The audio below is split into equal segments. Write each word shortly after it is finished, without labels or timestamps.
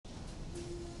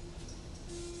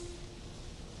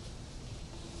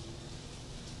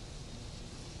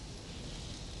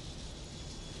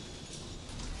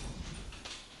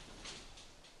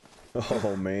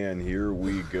Oh man, here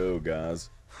we go,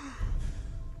 guys.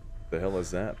 The hell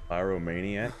is that?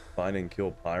 Pyromaniac? Find and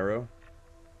kill Pyro?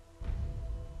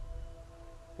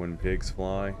 When pigs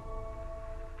fly?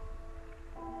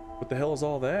 What the hell is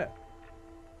all that?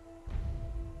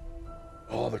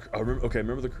 Oh, I remember. Okay,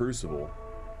 remember the Crucible.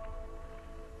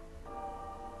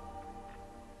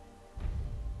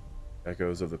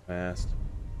 Echoes of the past.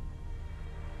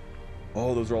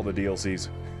 Oh, those are all the DLCs.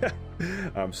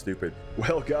 I'm stupid.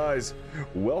 Well, guys,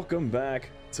 welcome back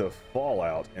to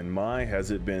Fallout, and my, has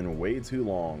it been way too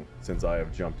long since I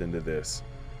have jumped into this.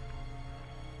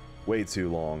 Way too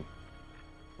long.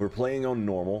 We're playing on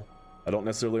normal. I don't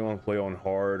necessarily want to play on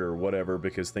hard or whatever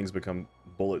because things become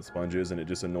bullet sponges and it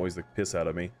just annoys the piss out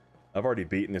of me. I've already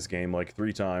beaten this game like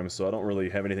 3 times, so I don't really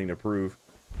have anything to prove.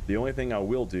 The only thing I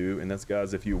will do, and that's,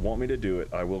 guys, if you want me to do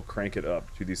it, I will crank it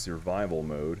up to the survival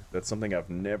mode. That's something I've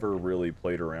never really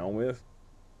played around with.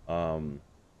 And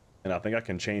I think I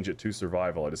can change it to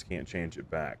survival, I just can't change it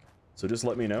back. So just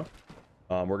let me know.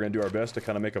 We're going to do our best to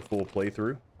kind of make a full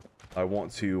playthrough. I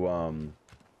want to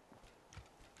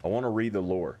read the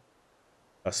lore.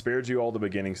 I spared you all the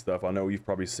beginning stuff. I know you've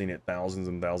probably seen it thousands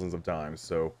and thousands of times,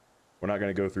 so we're not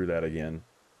going to go through that again.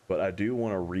 But I do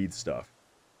want to read stuff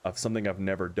of something I've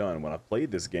never done. When I played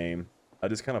this game, I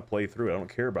just kind of play through it. I don't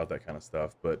care about that kind of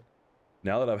stuff. But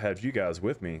now that I've had you guys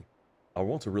with me, I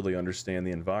want to really understand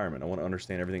the environment. I want to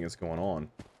understand everything that's going on.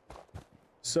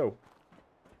 So,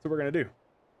 that's what we're going to do.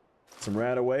 Some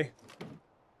rat away.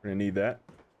 We're going to need that.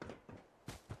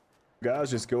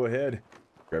 Guys, just go ahead.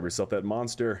 Grab yourself that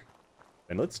monster.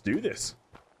 And let's do this.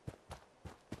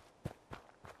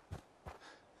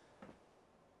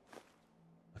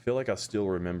 I feel like I still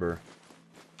remember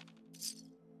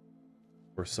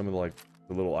where some of the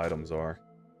little items are.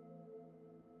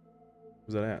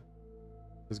 Where's that at?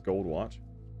 This gold watch.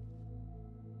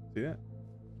 See that?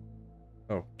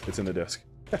 Oh, it's in the desk.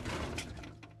 I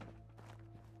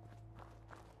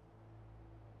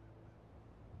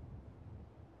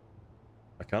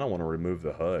kind of want to remove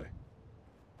the HUD.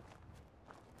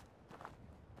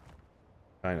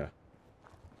 Kinda.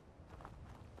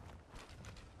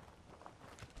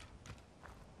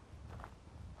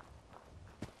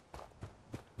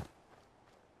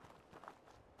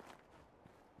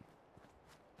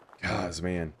 Guys,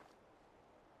 man.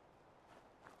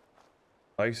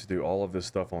 I used to do all of this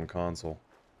stuff on console.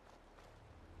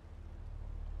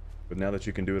 But now that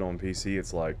you can do it on PC,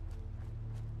 it's like,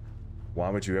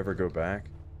 why would you ever go back?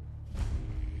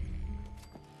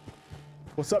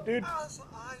 What's up, dude? As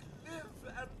I live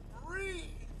and breathe.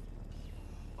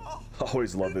 Oh, I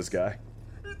always love this guy.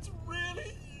 It's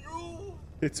really you.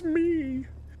 It's me.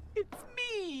 It's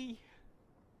me,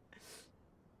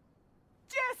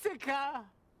 Jessica.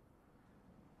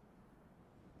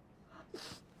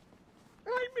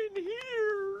 I'm in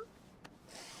here.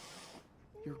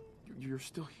 You're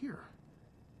still here.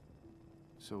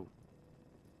 So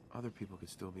other people could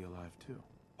still be alive too.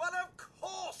 But of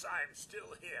course I'm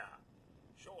still here.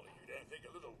 Surely you don't think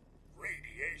a little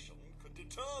radiation could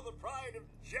deter the pride of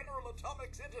General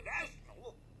Atomics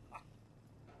International?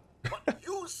 But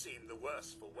you seem the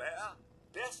worse for wear.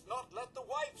 Best not let the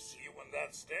wife see you in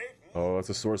that state. Oh, it's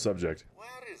a sore subject.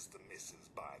 Where is the missus,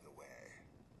 by the way?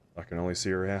 I can only see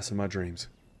her ass in my dreams.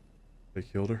 They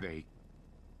killed her?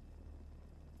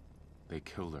 They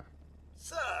killed her.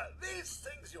 Sir, these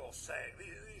things you're saying,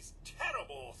 these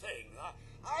terrible things,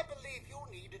 I believe you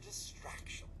need a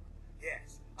distraction.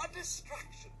 Yes, a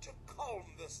distraction to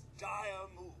calm this dire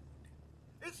mood.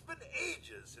 It's been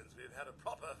ages since we've had a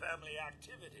proper family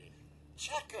activity.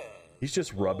 Checkers. He's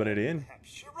just rubbing it in. Perhaps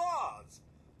charades.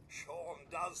 Shawn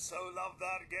does so love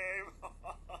that game.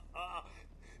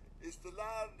 Is the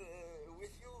lad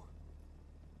with you?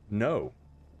 No.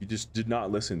 You just did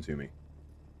not listen to me.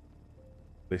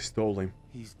 They stole him.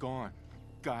 He's gone.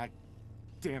 God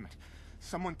damn it.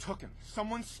 Someone took him.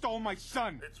 Someone stole my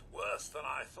son. It's worse than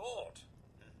I thought.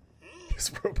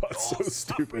 This robot's so You're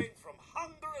stupid. suffering from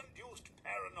hunger-induced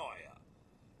paranoia.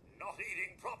 Not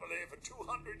eating properly for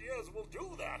 200 years will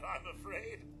do that, I'm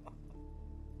afraid.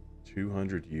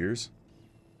 200 years?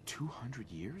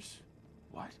 200 years?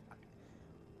 What?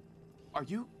 Are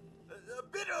you? A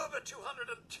bit over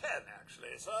 210,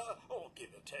 actually, sir. Or give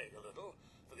or take a little,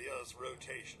 for the Earth's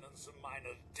rotation and some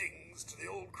minor dings to the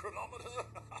old chronometer.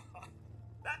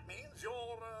 That means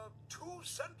you're 2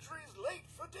 centuries late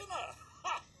for dinner.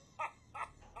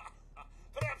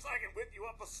 Perhaps I can whip you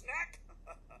up a snack?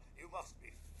 You must be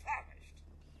famished.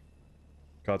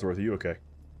 Codsworth, are you okay?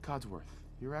 Codsworth,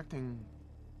 you're acting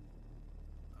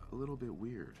a little bit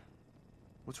weird.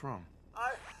 What's wrong?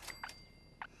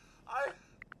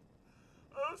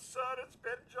 Oh, sir, it's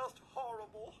been just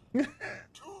horrible. 2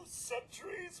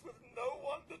 centuries with no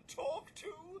one to talk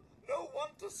to, no one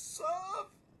to serve.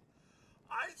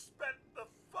 I spent the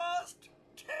first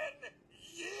 10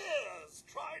 years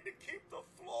trying to keep the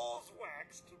floors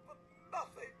waxed, but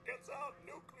nothing gets out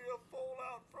nuclear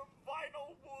fallout from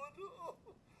vinyl wood.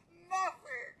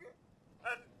 Nothing!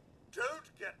 And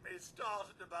don't get me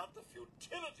started about the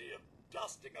futility of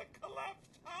dusting a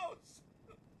collapsed house.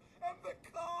 And the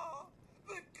car!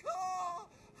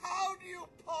 How do you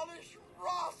polish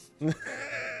rust?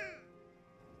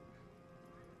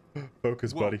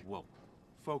 Focus, buddy. Whoa.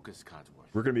 Focus, Codsworth.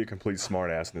 We're gonna be a complete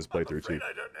smartass in this I'm playthrough afraid too.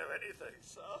 I don't know anything,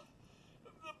 sir.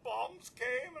 The bombs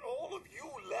came and all of you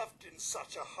left in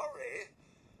such a hurry.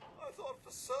 I thought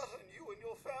for certain you and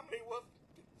your family were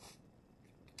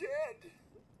dead.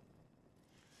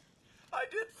 I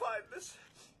did find this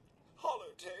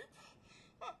holotape.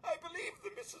 I believe the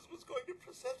missus was going to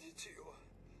present it to you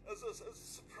as a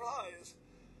surprise.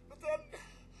 But then,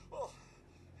 well,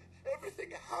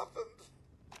 everything happened.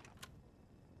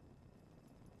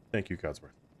 Thank you,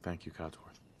 Codsworth. Thank you,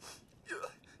 Codsworth.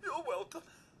 You're welcome.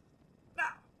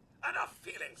 Now, enough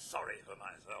feeling sorry for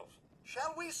myself.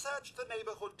 Shall we search the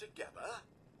neighborhood together?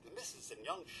 The missus and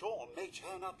young Shawn may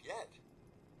turn up yet.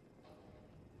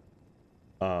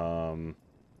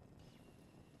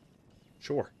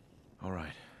 Sure. All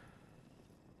right.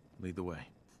 Lead the way.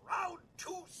 Proud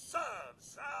to serve,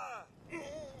 sir.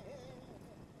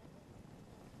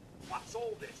 What's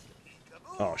all this?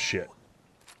 Oh, shit.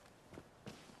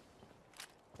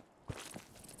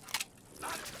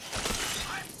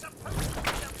 I'm supposed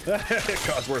to be a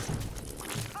Codsworth.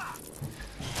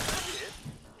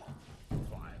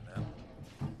 fine then.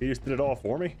 He just did it all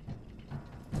for me.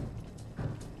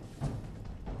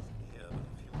 Here with a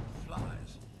few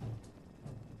flies.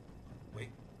 Wait.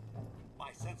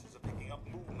 My senses are picking up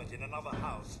movement in another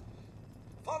house.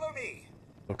 Follow me.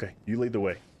 Okay, you lead the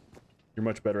way. You're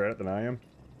much better at it than I am.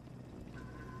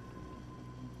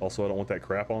 Also, I don't want that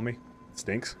crap on me. It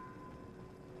stinks.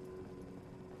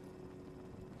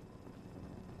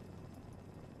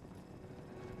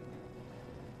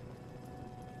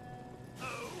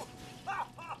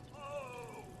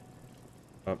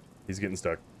 Oh, he's getting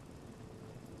stuck.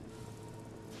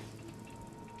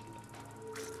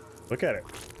 Look at it.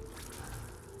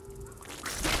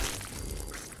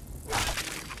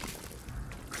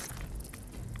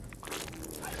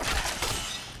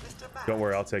 Don't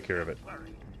worry, I'll take care of it.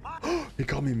 He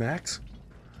called me Max?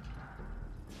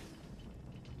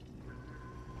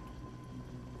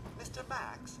 Mr.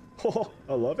 Max, Oh,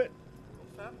 I love it.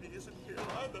 your family isn't here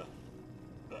either.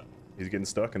 He's getting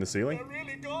stuck in the ceiling. They're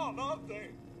really gone, aren't they?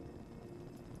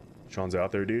 Sean's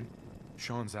out there, dude.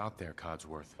 Sean's out there,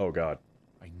 Codsworth. Oh, God.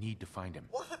 I need to find him.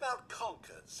 What about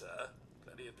Concord, sir?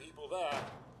 Plenty of people there.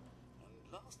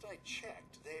 And last I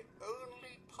checked, they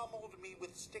only pummeled me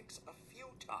with sticks a few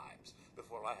times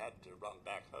before I had to run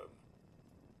back home.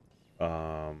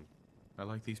 I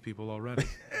like these people already.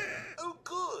 Oh,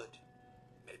 good.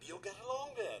 Maybe you'll get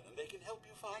along then, and they can help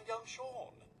you find young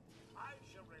Shawn. I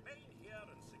shall remain here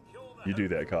and secure the... You do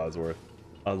that, Codsworth.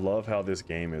 I love how this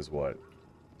game is, what?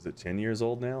 Is it 10 years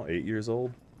old now? 8 years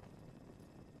old?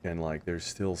 And, like, there's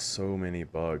still so many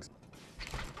bugs.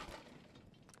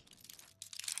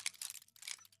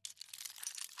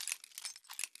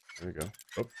 There we go.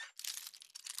 Oh.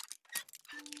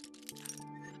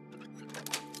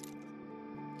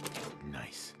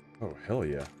 Nice. Oh, hell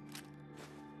yeah.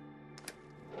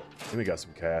 And we got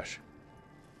some cash.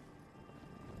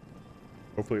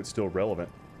 Hopefully it's still relevant.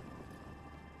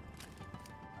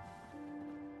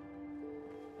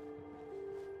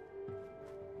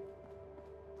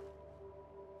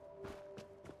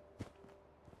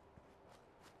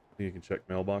 You can check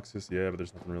mailboxes. Yeah, but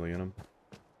there's nothing really in them.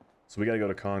 So we gotta go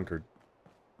to Concord.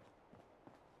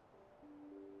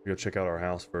 We gotta check out our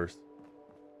house first.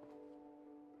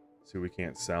 See what we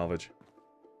can't salvage.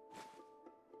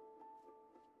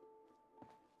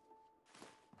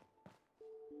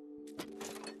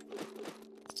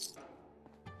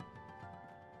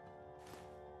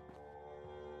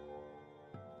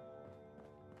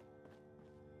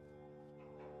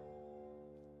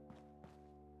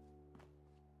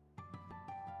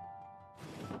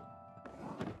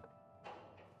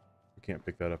 We can't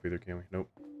pick that up either, can we? Nope.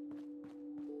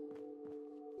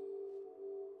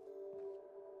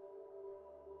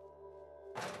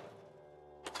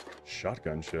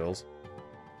 Shotgun shells.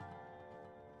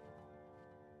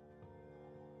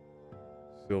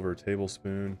 Silver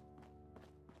tablespoon.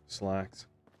 Slacks.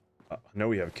 I know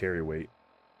we have carry weight.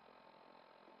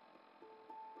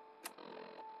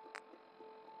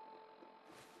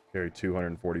 Carry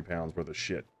 240 pounds worth of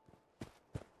shit.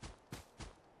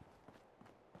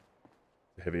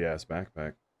 Heavy ass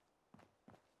backpack.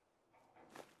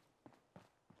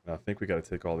 And I think we got to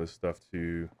take all this stuff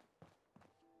to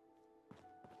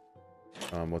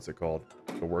what's it called?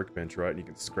 The workbench, right? And you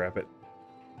can scrap it.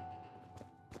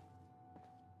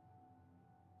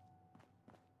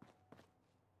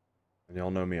 And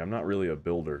y'all know me, I'm not really a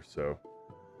builder, so.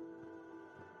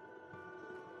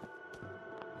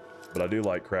 But I do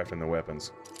like crafting the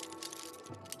weapons.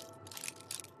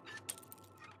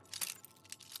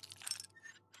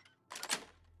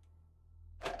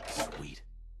 Sweet.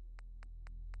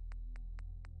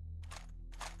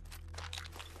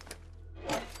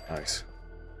 Nice.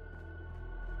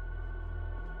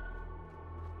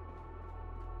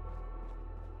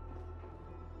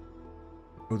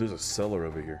 Oh, there's a cellar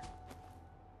over here.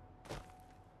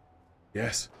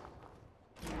 Yes.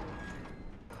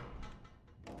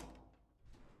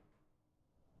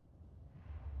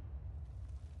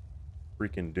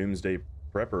 Freaking doomsday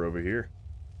prepper over here.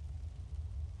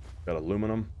 Got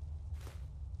aluminum.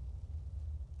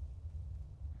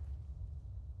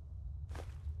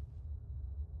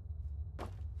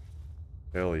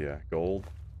 Hell yeah, gold.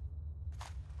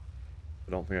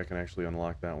 I don't think I can actually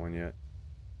unlock that one yet.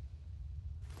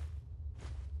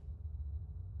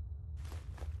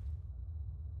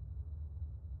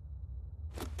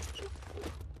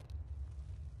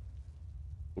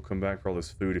 We'll come back for all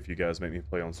this food if you guys make me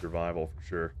play on survival for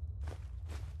sure.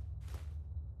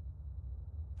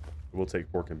 We'll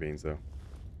take pork and beans though.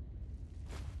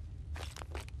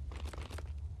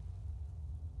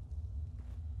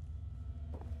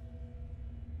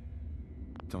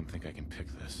 Don't think I can pick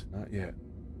this. Not yet.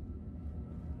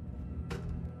 I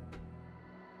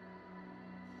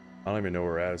don't even know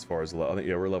where we're at as far as level. I think,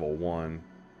 yeah, we're level 1.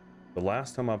 The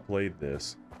last time I played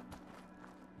this,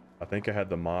 I think I had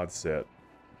the mod set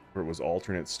where it was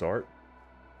alternate start.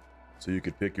 So you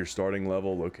could pick your starting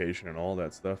level, location, and all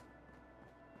that stuff.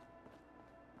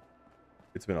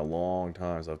 It's been a long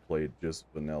time since I've played just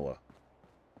vanilla.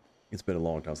 It's been a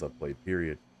long time since I've played,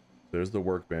 period. So there's the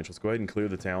workbench. Let's go ahead and clear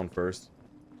the town first.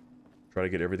 Try to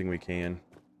get everything we can.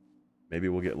 Maybe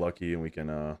we'll get lucky and we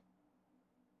can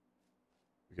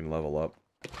level up.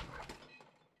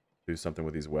 Do something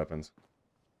with these weapons.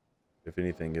 If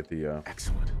anything, get the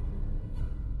Excellent.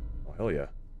 oh hell yeah.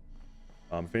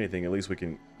 If anything, at least we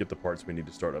can get the parts we need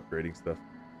to start upgrading stuff.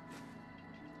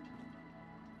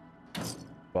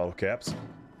 Bottle caps.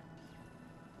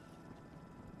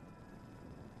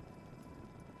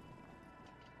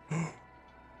 I'm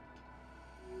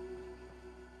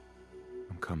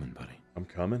coming, buddy. I'm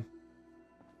coming.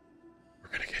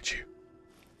 We're gonna get you.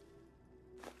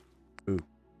 Ooh.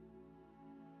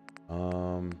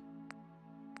 I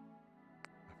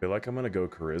feel like I'm gonna go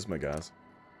charisma, guys.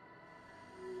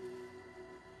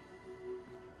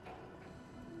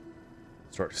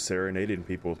 Start serenading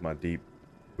people with my deep,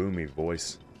 boomy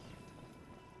voice.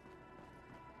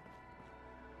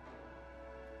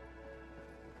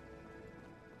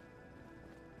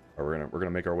 We're gonna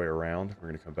make our way around. We're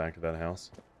gonna come back to that house.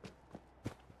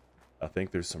 I think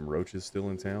there's some roaches still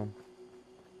in town.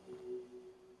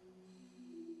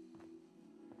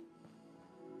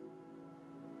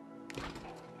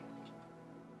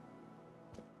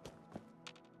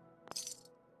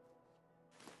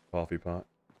 Coffee pot.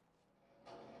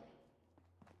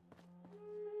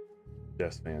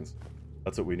 Desk fans.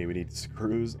 That's what we need. We need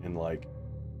screws and like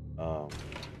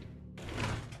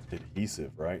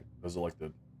adhesive, right? Those are like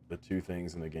the two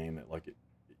things in the game that like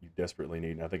you desperately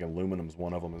need. And I think aluminum's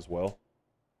one of them as well.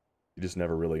 You just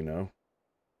never really know.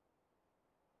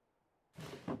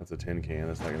 That's a tin can.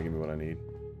 That's not gonna give me what I need.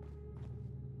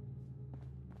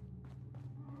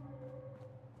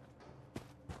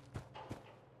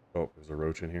 Oh, there's a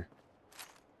roach in here.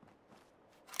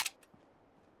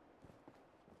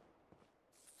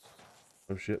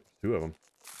 Oh shit, 2 of them.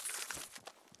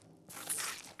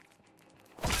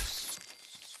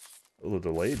 A little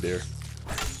delayed there.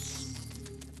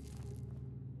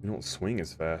 You don't swing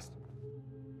as fast.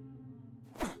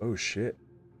 Oh shit.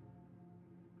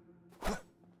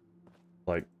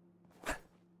 Like,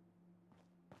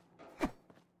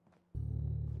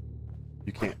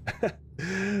 you can't.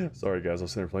 Sorry guys, I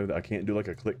was sitting there playing with it. I can't do like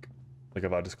a click. Like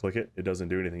if I just click it, it doesn't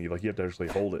do anything. You have to actually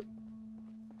hold it.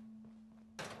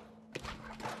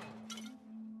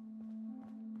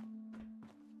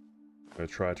 I'm gonna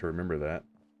try to remember that.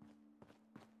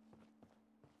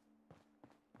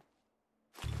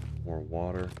 More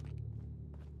water.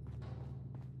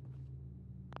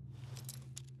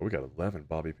 Oh, we got 11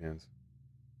 bobby pins.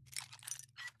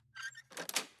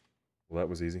 Well, that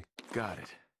was easy. Got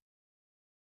it.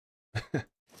 I'll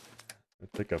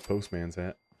take a postman's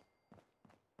hat.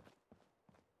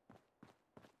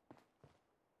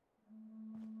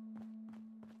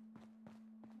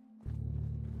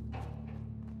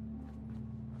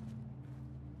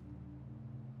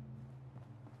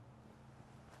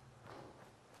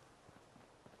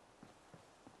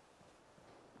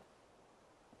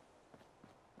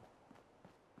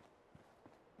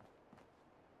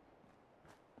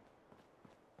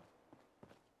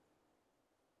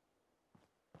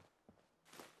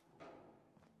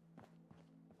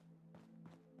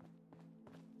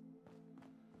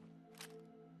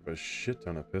 A shit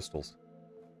ton of pistols.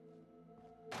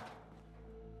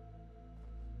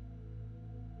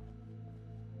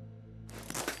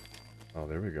 Oh,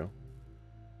 there we go.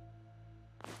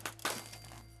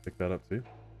 Pick that up too.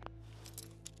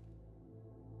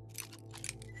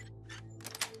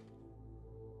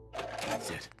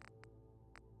 That's it.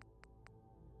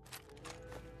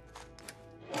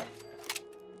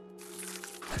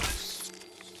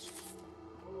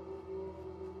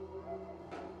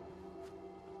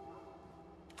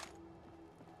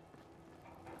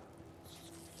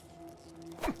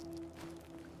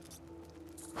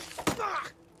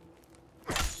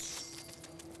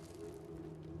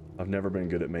 I've never been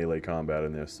good at melee combat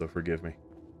in this, so forgive me.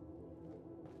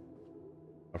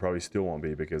 I probably still won't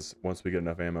be, because once we get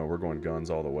enough ammo, we're going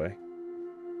guns all the way.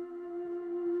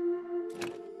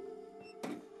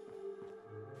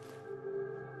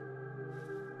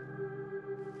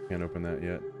 Can't open that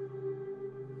yet.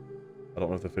 I don't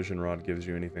know if the fishing rod gives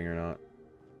you anything or not.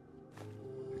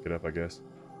 Pick it up, I guess.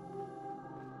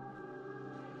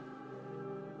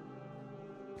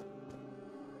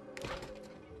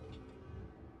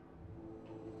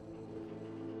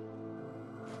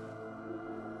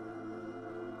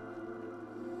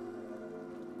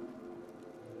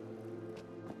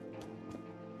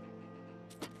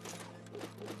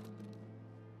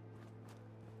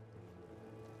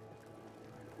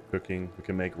 Cooking. We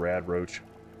can make rad roach.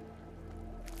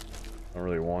 I don't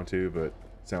really want to, but it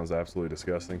sounds absolutely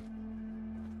disgusting.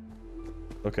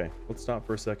 Okay, let's stop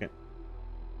for a second.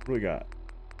 What do we got?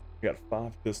 We got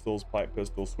 5 pistols, pipe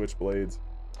pistols, switchblades,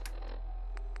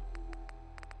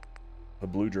 a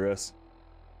blue dress.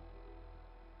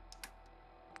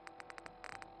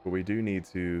 But we do need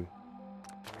to...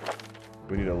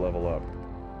 we need to level up.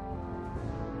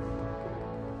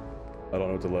 I don't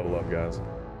know what to level up, guys.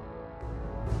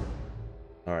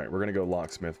 Alright, we're gonna go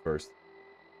locksmith first.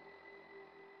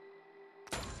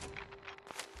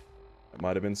 It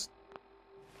might have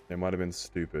been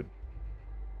stupid.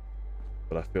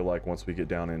 But I feel like once we get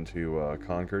down into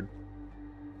Concord,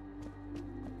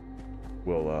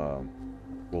 we'll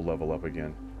level up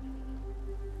again.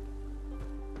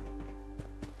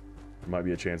 There might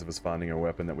be a chance of us finding a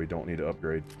weapon that we don't need to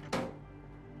upgrade.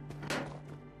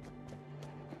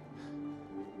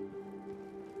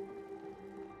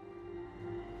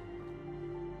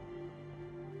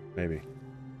 Maybe.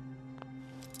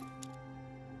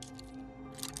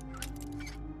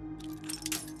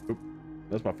 Oop.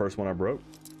 That's my first one I broke.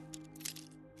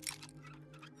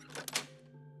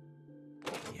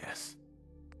 Yes.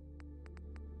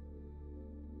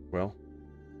 Well.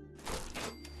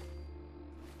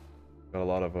 Got a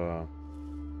lot of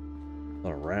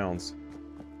rounds.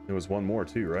 There was one more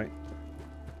too, right?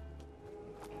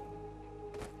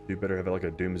 You better have like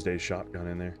a doomsday shotgun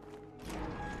in there.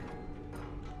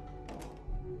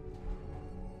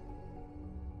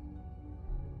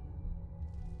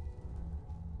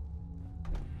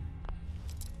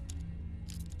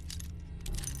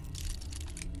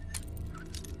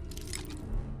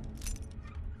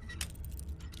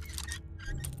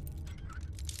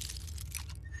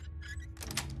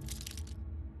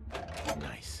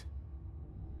 Nice.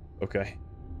 Okay.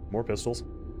 More pistols.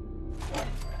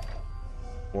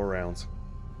 More rounds.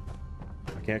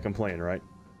 I can't complain, right?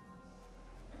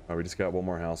 Alright, we just got one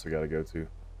more house we gotta go to.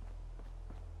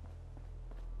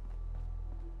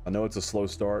 I know it's a slow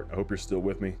start. I hope you're still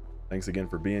with me. Thanks again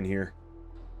for being here.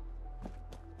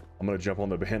 I'm gonna jump on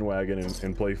the bandwagon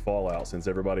and play Fallout since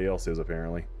everybody else is,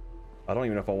 apparently. I don't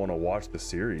even know if I want to watch the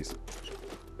series.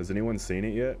 Has anyone seen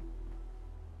it yet?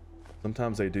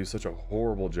 Sometimes they do such a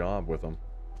horrible job with them.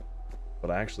 But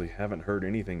I actually haven't heard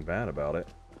anything bad about it.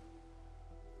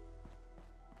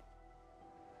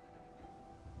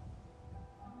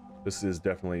 This is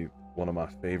definitely one of my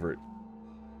favorite.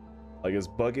 Like, as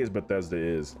buggy as Bethesda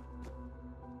is,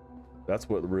 that's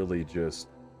what really just,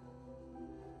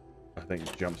 I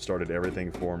think, jump-started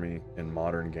everything for me in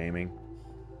modern gaming.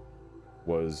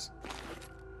 Was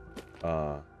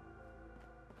Elder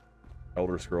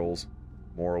Scrolls,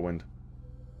 Morrowind,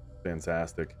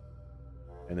 fantastic.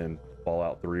 and then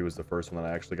Fallout 3 was the first one that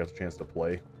I actually got the chance to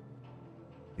play.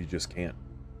 You just can't.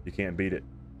 You can't beat it.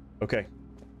 Okay.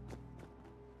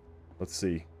 Let's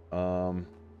see. Now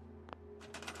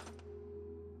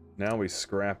we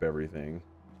scrap everything.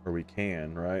 Or we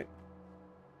can, right?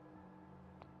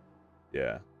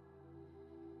 Yeah.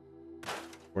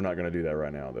 We're not going to do that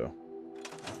right now, though.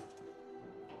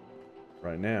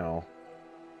 Right now,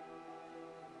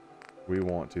 we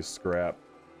want to scrap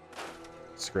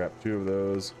 2 of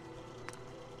those.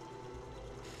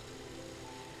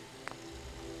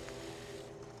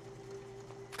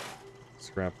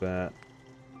 Scrap that.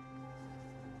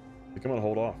 I think I'm gonna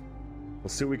hold off.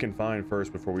 Let's see what we can find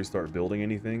first before we start building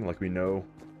anything. Like we know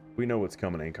what's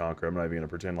coming in Conquer. I'm not even gonna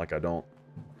pretend like I don't.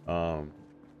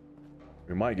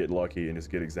 We might get lucky and just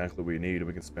get exactly what we need, and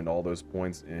we can spend all those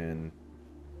points in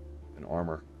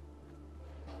armor.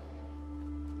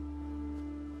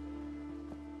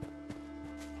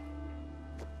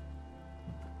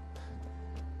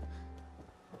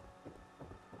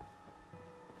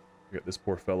 We got this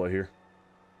poor fella here.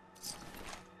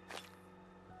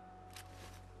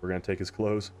 We're gonna take his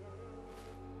clothes.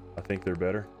 I think they're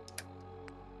better.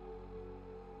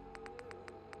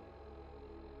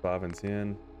 5 and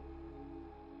 10.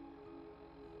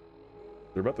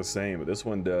 They're about the same, but this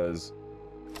one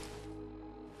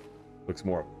looks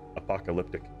more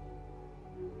apocalyptic.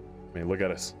 I mean, look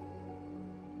at us.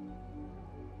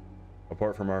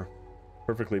 Apart from our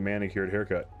perfectly manicured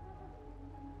haircut,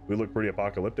 we look pretty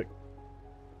apocalyptic.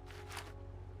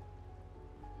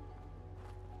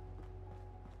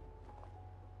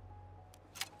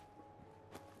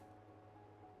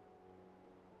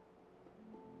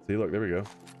 See, look, there we go.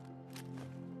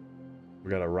 We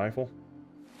got a rifle.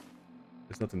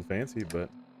 It's nothing fancy, but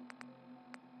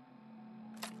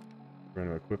we're going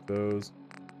to equip those.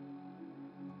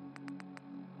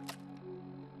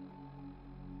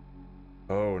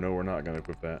 Oh, no, we're not going to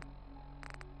equip that.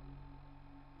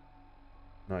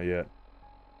 Not yet.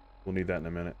 We'll need that in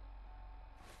a minute.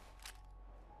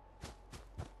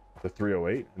 The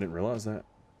 308? I didn't realize that.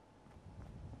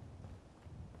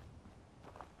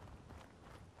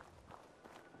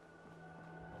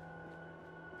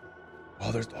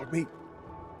 Oh, there's dog meat.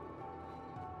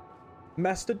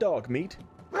 Master dog meat.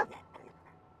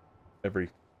 Every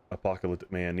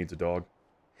apocalyptic man needs a dog.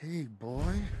 Hey, boy.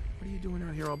 What are you doing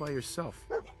out here all by yourself?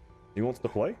 He wants to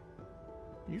play?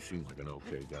 You seem like an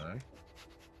okay guy.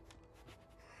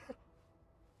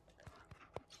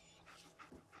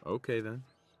 Okay, then.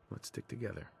 Let's stick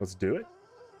together. Let's do it.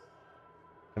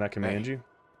 Can I command you?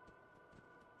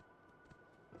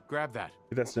 Grab that.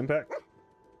 Get that stim pack?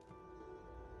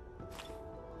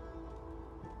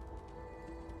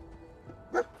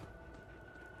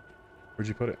 Where'd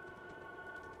you put it?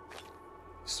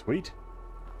 Sweet.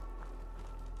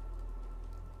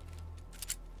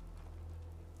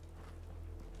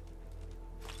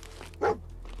 Oh,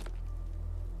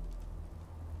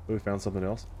 we found something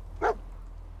else. We're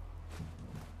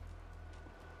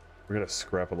gonna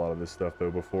scrap a lot of this stuff though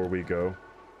before we go.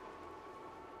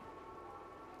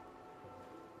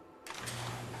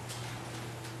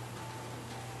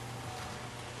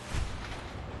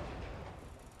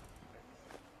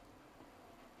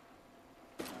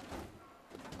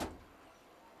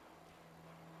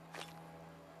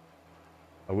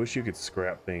 I wish you could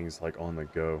scrap things like on the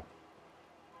go.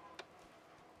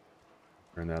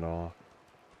 Turn that off.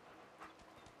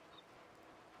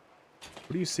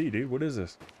 What do you see, dude? What is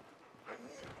this?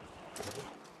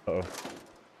 Uh-oh.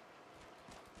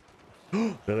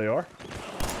 There they are.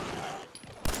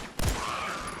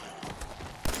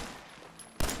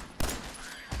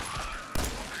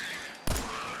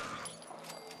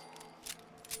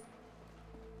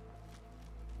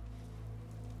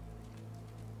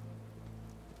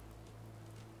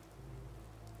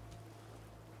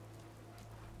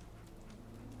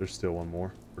 There's still one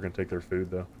more. We're gonna take their food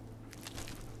though.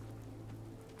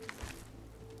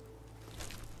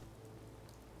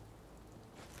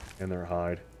 And their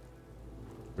hide.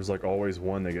 There's like always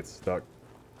one that gets stuck.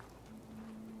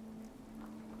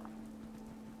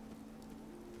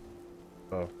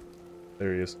 Oh,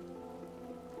 there he is.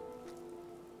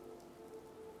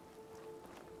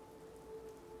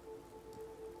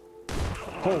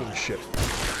 Holy shit.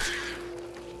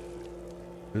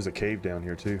 There's a cave down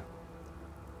here too.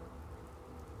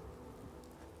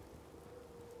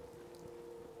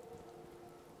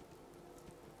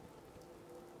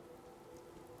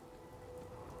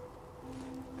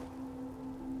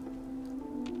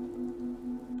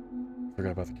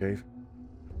 Forgot about the cave.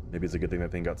 Maybe it's a good thing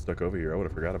that thing got stuck over here. I would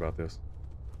have forgot about this.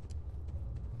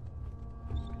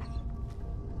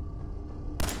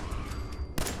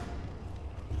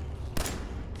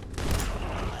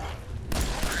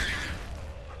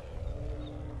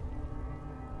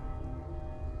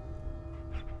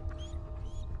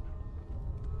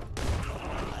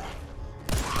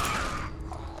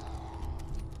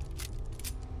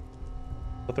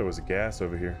 thought there was gas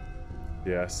over here.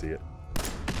 Yeah, I see it.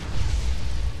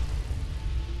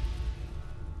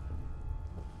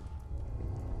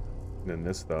 And then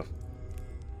this stuff.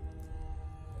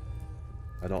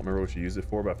 I don't remember what you used it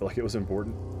for, but I feel like it was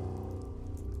important.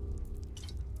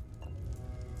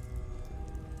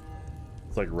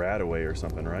 It's like Radaway or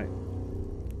something, right?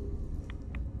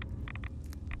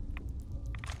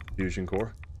 Fusion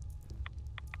core.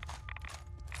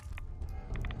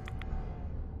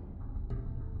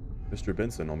 Mr.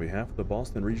 Benson, on behalf of the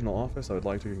Boston Regional Office, I would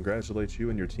like to congratulate you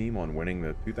and your team on winning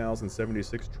the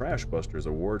 2076 Trash Busters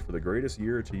Award for the greatest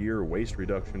year-to-year waste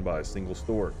reduction by a single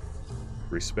store.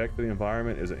 Respect for the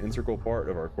environment is an integral part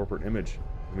of our corporate image,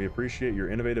 and we appreciate your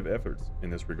innovative efforts in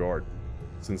this regard.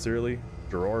 Sincerely,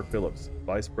 Gerard Phillips,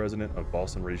 Vice President of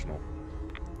Boston Regional.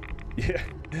 Yeah,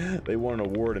 they won an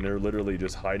award and they're literally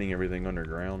just hiding everything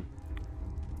underground.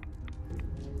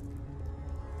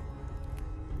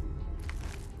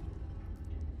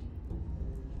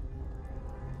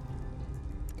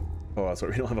 Oh, that's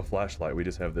right, we don't have a flashlight, we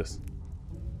just have this.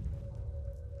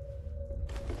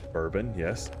 Bourbon,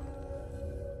 yes.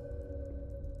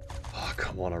 Oh,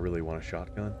 come on, I really want a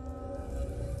shotgun.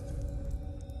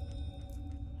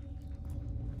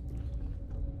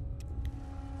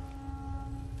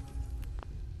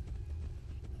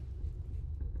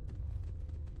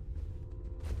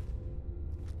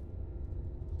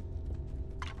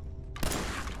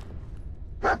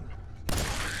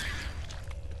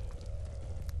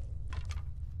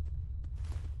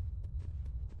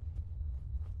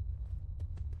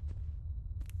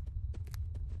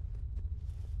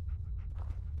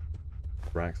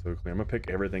 Rack so clear. I'm gonna pick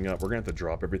everything up. We're gonna have to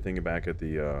drop everything back at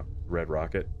the Red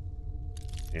Rocket,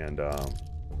 and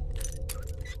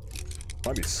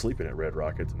might be sleeping at Red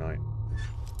Rocket tonight.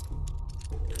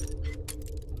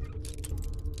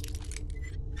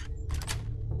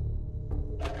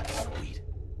 Sweet.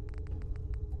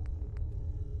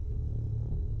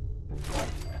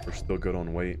 We're still good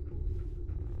on weight.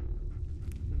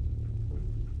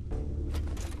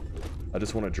 I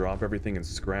just want to drop everything and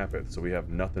scrap it so we have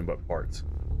nothing but parts.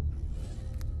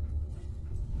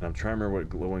 And I'm trying to remember what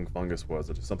glowing fungus was.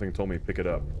 It's just something told me pick it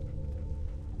up.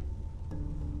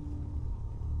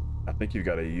 I think you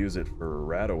got to use it for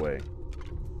Radaway.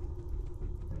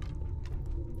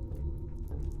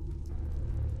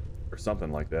 Or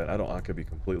something like that. I could be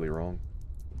completely wrong.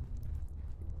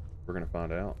 We're gonna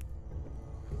find out.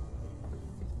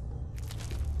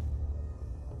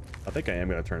 I think I am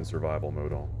gonna turn survival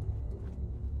mode on.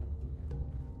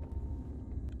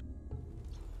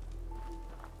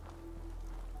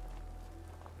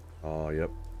 Oh, yep.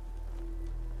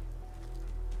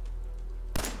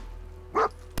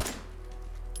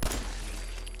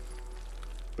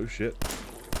 Oh shit.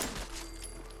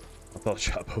 I thought I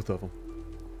shot both of them.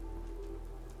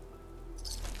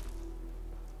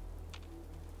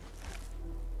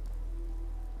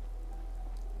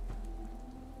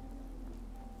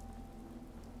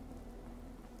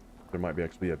 There might be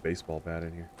actually a baseball bat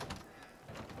in here.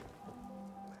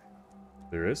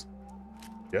 There is?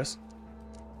 Yes?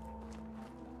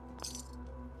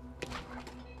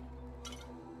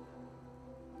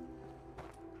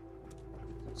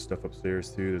 Stuff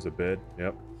upstairs too. There's a bed.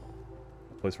 Yep.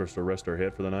 Place for us to rest our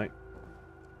head for the night.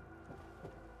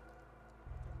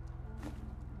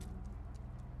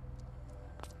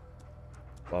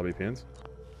 Bobby pins.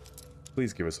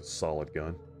 Please give us a solid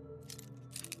gun.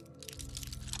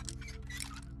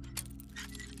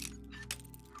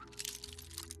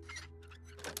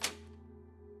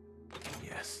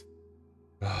 Yes.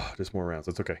 Just more rounds.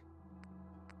 That's okay.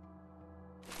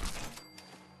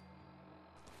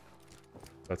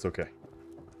 That's okay.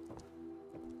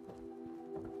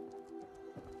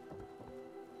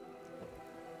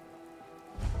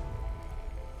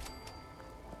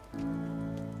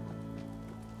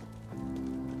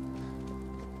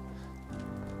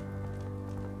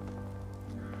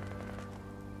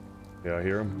 Yeah, I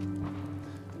hear him.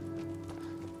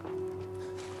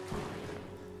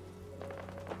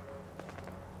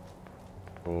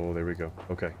 Oh, there we go.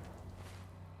 Okay.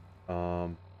 I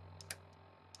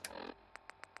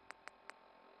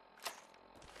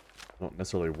don't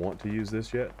necessarily want to use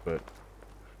this yet, but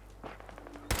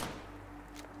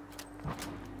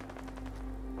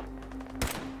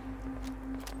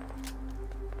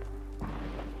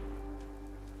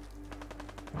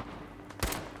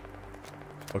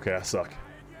okay, I suck.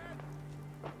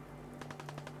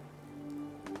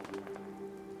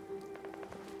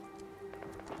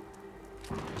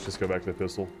 Let's just go back to the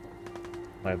pistol.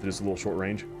 I have to do just a little short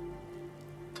range.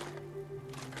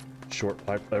 Short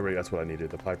pipe. Oh, wait, that's what I needed.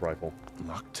 The pipe rifle.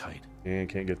 Locked tight. And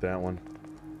can't get that one.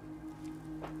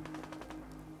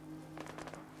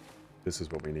 This is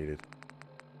what we needed.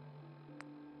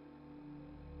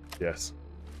 Yes.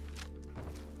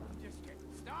 Just getting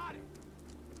started.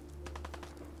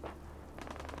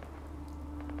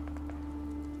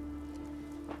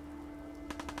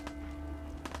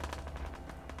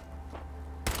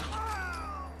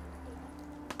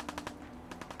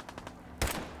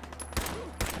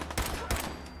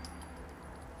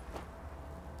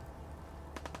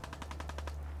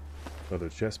 Another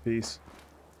chest piece.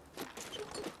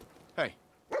 Hey,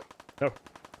 Oh.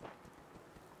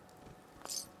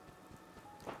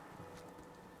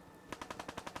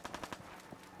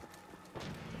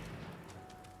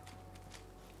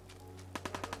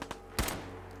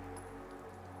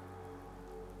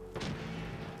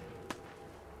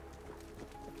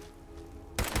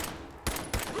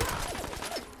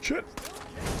 Shit.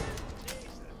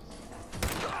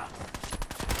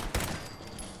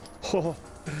 Oh,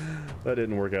 that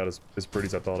didn't work out as pretty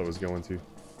as I thought it was going to.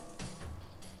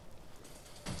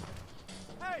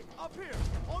 Hey, up here,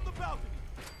 on the balcony.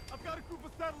 I've got a group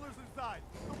of settlers inside.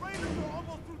 The raiders are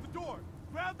almost through the door.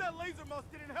 Grab that laser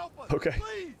musket and help us. Okay.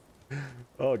 Please.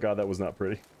 Oh god, that was not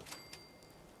pretty.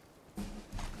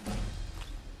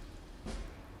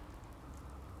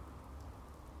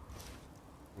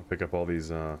 I'll pick up all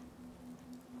these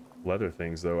leather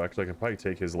things though. Actually, I can probably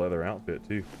take his leather outfit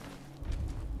too.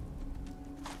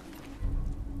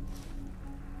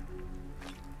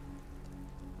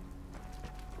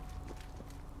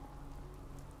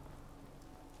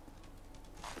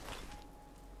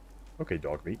 Okay,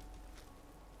 dog meat.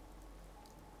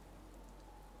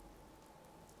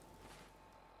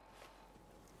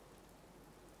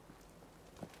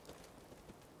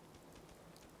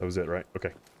 That was it, right?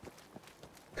 Okay.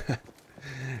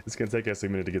 It's gonna take us a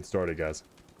minute to get started, guys.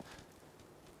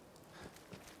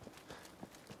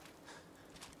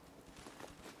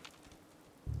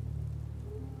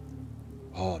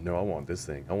 Oh no, I want this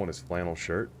thing. I want his flannel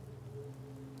shirt.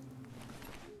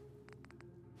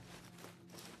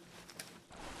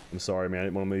 I'm sorry, man. I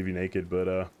didn't want to leave you naked, but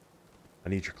I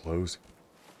need your clothes.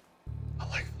 I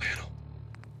like flannel.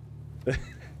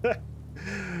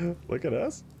 Look at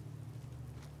us.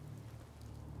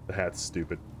 The hat's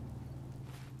stupid.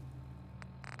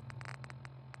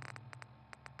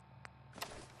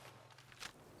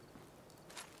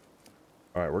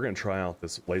 All right, we're gonna try out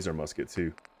this laser musket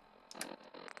too.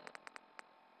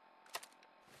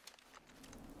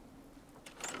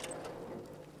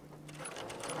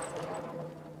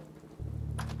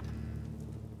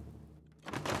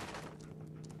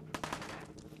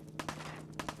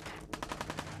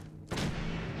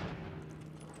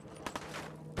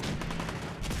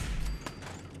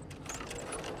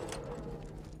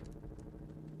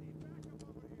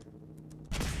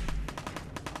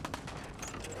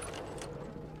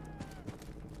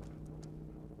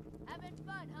 Having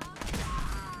fun, huh?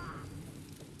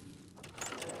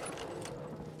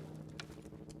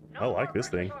 I like this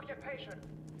thing.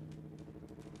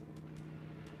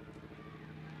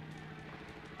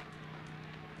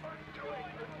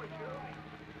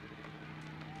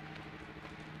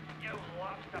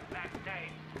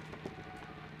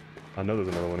 I know there's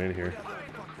another one in here.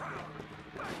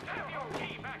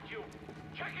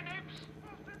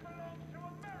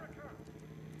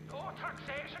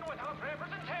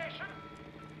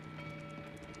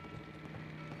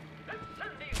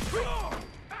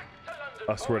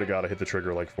 I swear to God, I hit the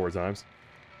trigger like 4 times.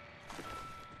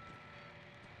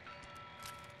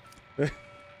 I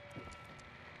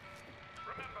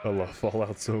love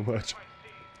Fallout so much.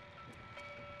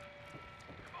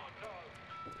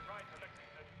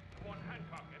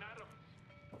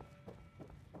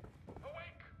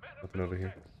 Nothing over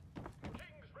here.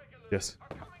 Yes.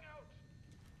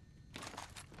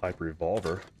 Pipe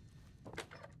revolver.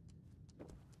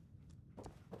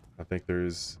 I think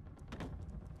there's...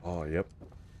 Oh, yep.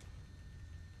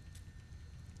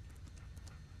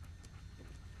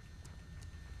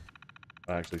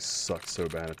 I actually suck so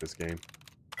bad at this game.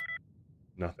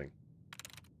 Nothing.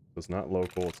 So it's not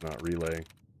local, it's not relay.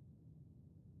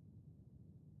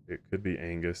 It could be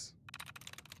Angus.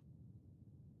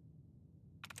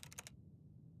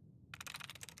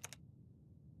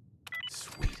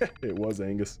 sweet. It was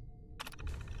Angus.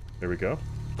 There we go.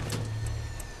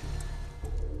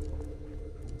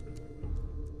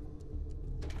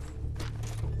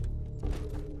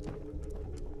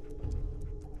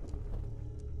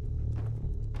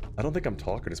 I don't think I'm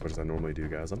talking as much as I normally do,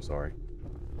 guys. I'm sorry.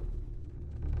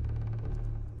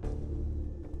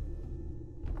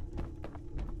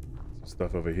 Some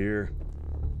stuff over here.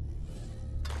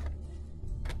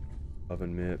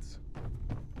 Oven mitts.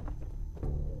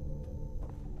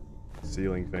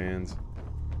 Ceiling fans.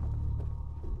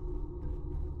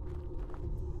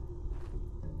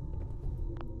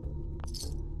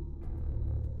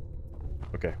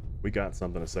 Okay, we got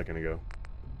something a second ago.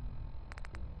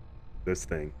 This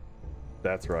thing.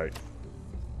 That's right.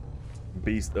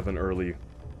 Beast of an early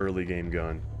game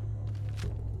gun.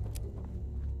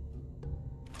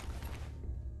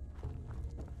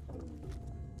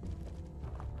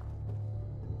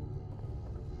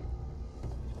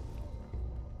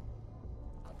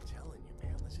 I'm telling you,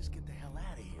 man, let's just get the hell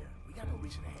out of here. We got no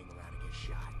reason to hang around and get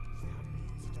shot. Stop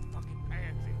being such a fucking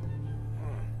pansy.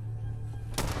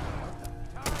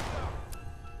 Time's up.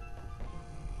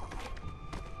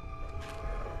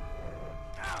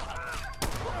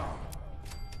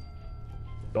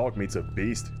 Dog meat's a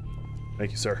beast.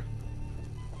 Thank you, sir.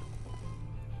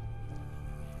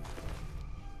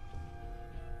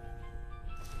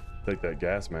 Take that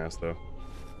gas mask, though.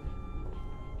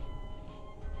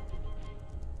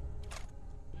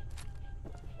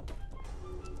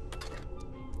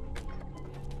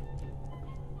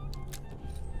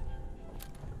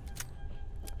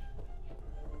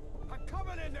 I'm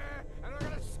coming in there, and I'm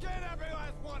gonna skin every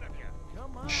last one of you.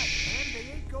 Come on, man.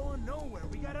 They ain't going nowhere.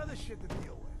 We got other shit to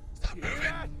deal with. You hear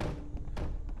that?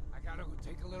 I gotta go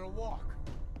take a little walk,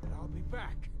 and I'll be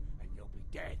back, and you'll be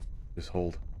dead. Just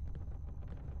hold.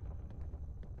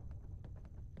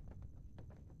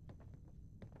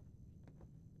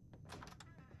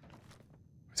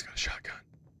 He's got a shotgun.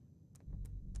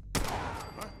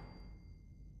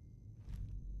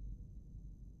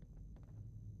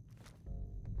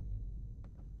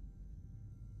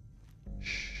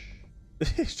 Shh.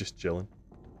 He's just chilling.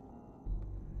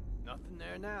 Nothing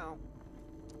there now.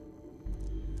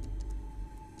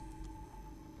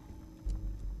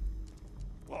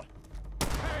 What?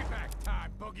 Payback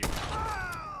time, Boogie.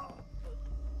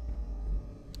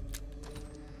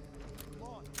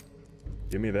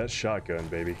 Give me that shotgun,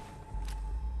 baby.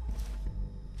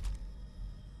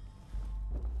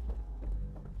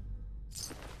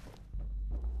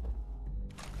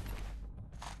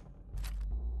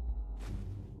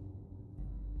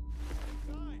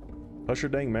 Hush your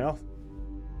dang mouth.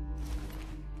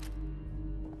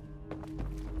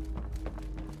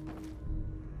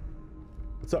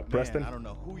 What's up, Preston? Man, I don't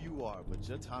know who you are, but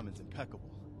your timing's impeccable.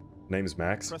 Name's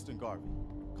Max. Preston Garvey,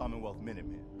 Commonwealth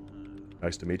Minuteman.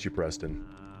 Nice to meet you, Preston.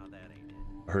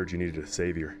 I heard you needed a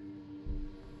savior.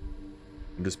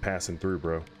 I'm just passing through,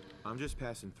 bro. I'm just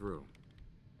passing through.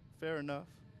 Fair enough.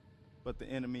 But the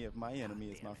enemy of my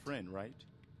enemy is my friend, right?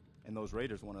 And those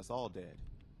raiders want us all dead,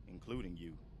 including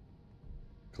you.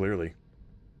 Clearly.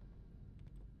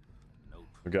 Nope.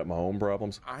 I've got my own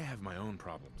problems. I have my own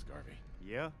problems, Garvey.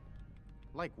 Yeah?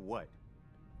 Like what?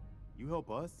 You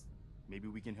help us, maybe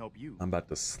we can help you. I'm about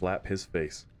to slap his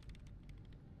face.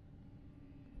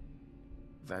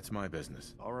 That's my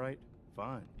business. All right,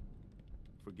 fine.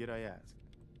 Forget I asked.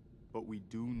 But we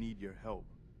do need your help.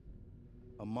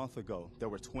 A month ago, there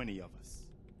were 20 of us.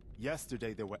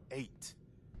 Yesterday, there were 8.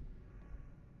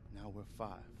 Now we're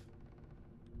 5.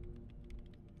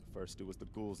 First, it was the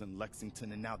ghouls in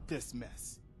Lexington, and now this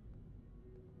mess.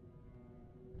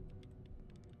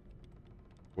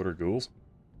 What are ghouls?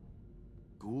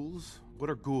 Ghouls? What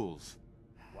are ghouls?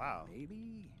 Wow.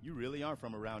 Maybe. You really aren't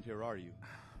from around here, are you?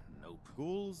 Nope.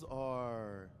 Ghouls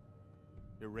are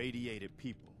irradiated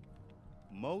people.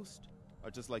 Most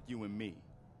are just like you and me.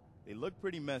 They look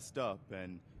pretty messed up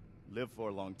and live for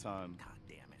a long time. God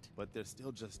damn it. But they're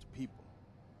still just people.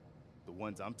 The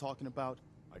ones I'm talking about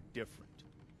are different.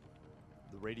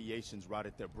 The radiations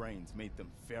rotted their brains, made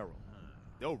them feral.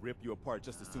 They'll rip you apart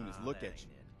just as soon as look at you.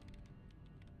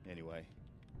 Anyway,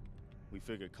 we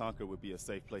figured Concord would be a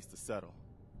safe place to settle.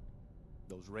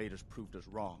 Those raiders proved us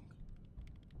wrong.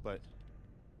 But,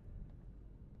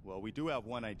 well, we do have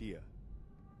one idea.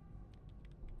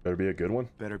 Better be a good one.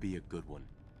 Better be a good one.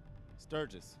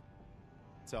 Sturgis,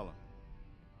 tell him.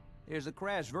 There's a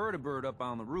crashed vertibird up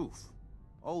on the roof.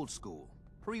 Old school.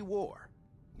 Pre-war.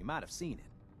 You might have seen it.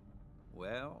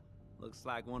 Well, looks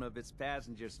like one of its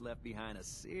passengers left behind a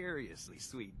seriously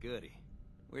sweet goodie.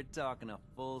 We're talking a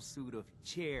full suit of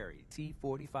cherry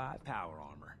T-45 power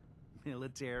armor.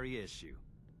 Military issue.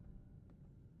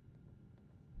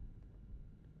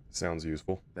 Sounds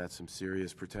useful. That's some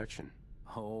serious protection.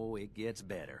 Oh, it gets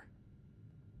better.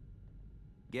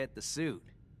 Get the suit.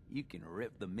 You can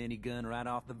rip the minigun right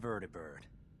off the vertibird.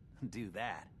 Do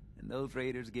that, and those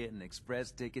raiders get an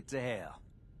express ticket to hell.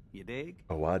 You dig?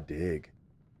 Oh, I dig.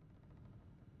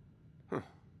 Huh.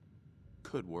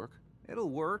 Could work. It'll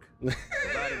work,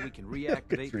 provided we can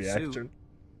reactivate the suit.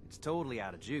 It's totally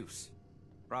out of juice.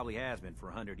 Probably has been for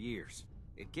 100 years.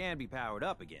 It can be powered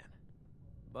up again,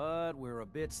 but we're a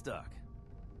bit stuck.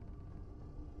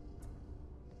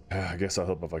 I guess I'll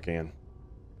help if I can.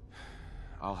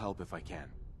 I'll help if I can.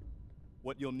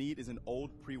 What you'll need is an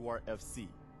old pre-war FC,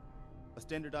 a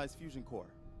standardized fusion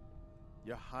core,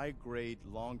 your high-grade,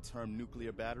 long-term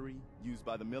nuclear battery used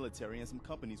by the military and some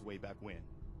companies way back when.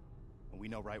 And we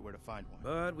know right where to find one.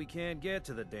 But we can't get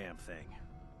to the damn thing.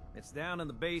 It's down in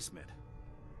the basement,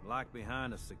 locked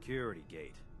behind a security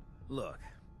gate. Look,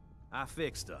 I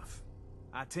fix stuff.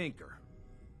 I tinker.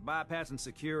 Bypassing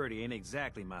security ain't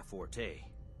exactly my forte.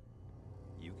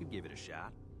 You could give it a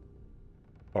shot.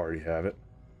 Already have it.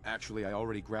 Actually, I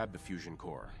already grabbed the fusion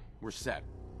core. We're set.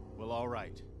 Well, all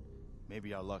right.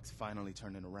 Maybe our luck's finally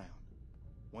turning around.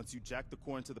 Once you jack the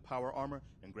core into the power armor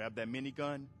and grab that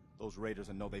minigun, those raiders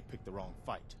will know they picked the wrong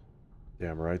fight.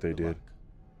 Damn right they did.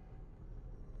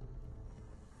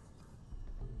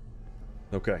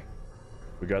 Okay.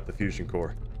 We got the fusion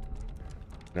core.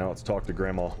 Now let's talk to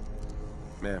Grandma.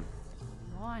 You're Ma'am.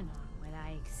 not what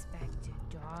I expected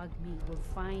dog meat would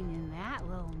find in that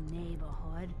little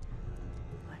neighborhood.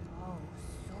 But oh,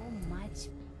 so much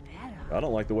better. I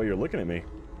don't like the way you're looking at me.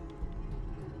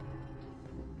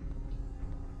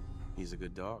 He's a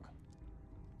good dog.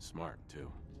 Smart,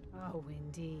 too. Oh,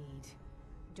 indeed.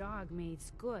 Dog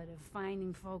meat's good at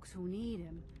finding folks who need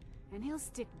him, and he'll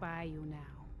stick by you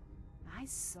now. I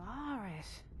saw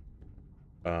it.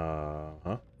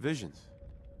 Huh? Visions.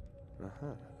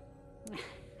 Uh-huh.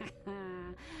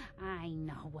 I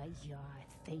know what you're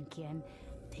thinking.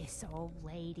 This old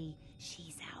lady,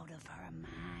 she's out of her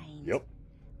mind. Yep.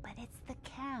 But it's the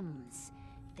chems.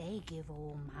 They give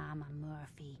old Mama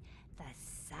Murphy the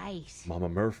sight. Mama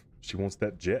Murph, she wants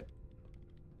that jet.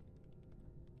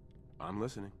 I'm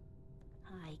listening.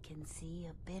 I can see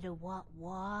a bit of what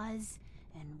was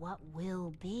and what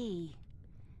will be.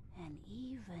 And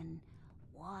even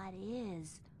what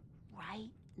is right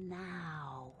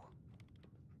now.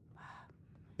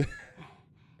 And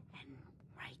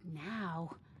right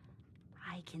now,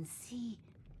 I can see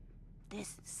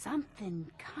there's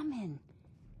something coming,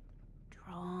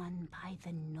 drawn by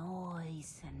the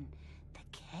noise and the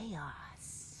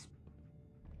chaos.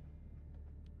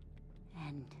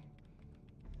 And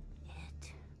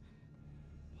it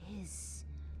is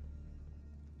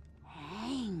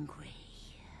angry.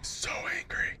 So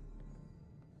angry.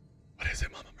 What is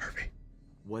it, Mama Murphy?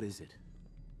 What is it?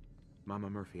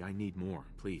 Mama Murphy, I need more,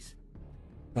 please.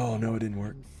 Oh, no, it didn't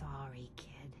work. I'm sorry,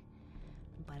 kid,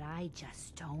 but I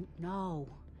just don't know.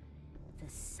 The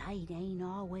sight ain't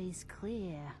always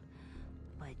clear,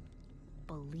 but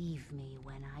believe me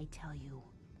when I tell you,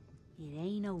 it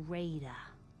ain't a raider.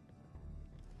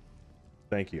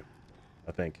 Thank you.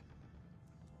 I think.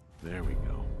 There we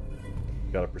go.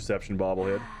 Got a perception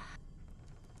bobblehead.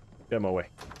 Get my way.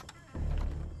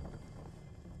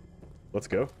 Let's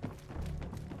go.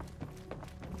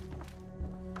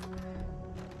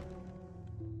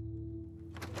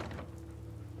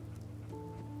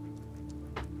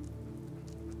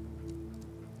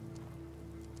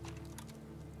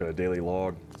 Got a daily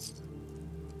log.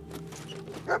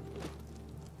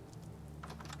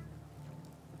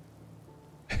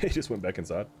 He just went back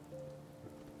inside.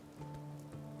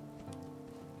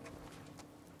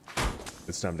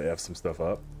 It's time to F some stuff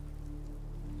up.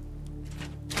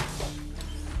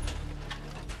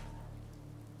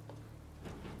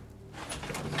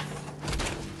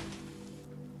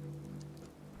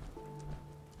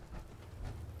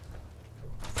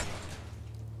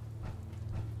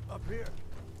 Up here.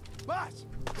 Boss,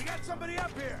 we got somebody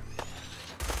up here.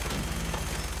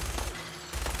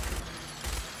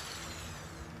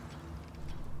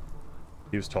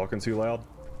 He was talking too loud.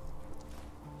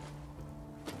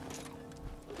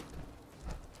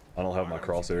 I don't have my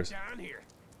crosshairs. Down here.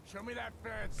 Show me that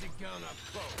fancy gun up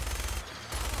close.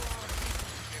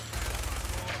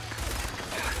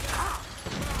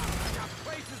 I got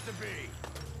places to be.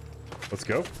 Let's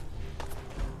go.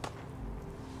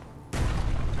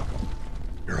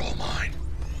 You're all mine.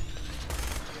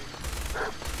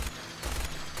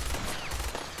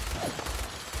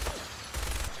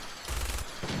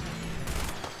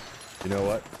 You know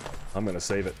what? I'm gonna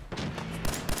save it.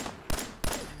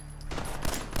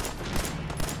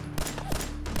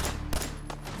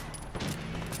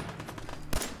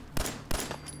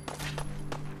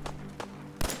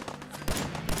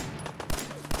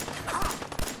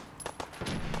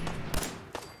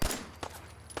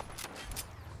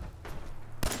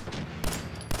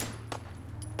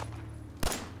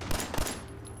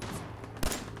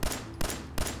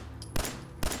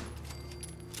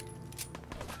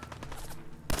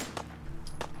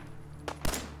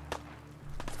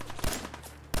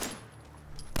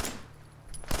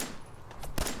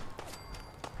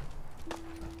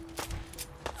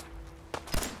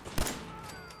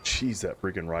 Jeez, that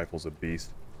freaking rifle's a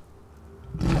beast.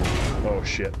 Oh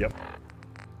shit, yep.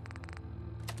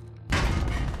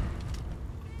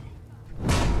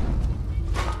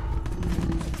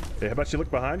 Hey, how about you look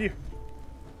behind you?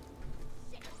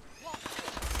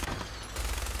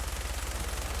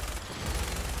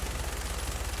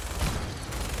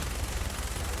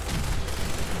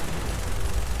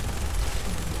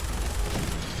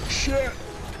 Shit!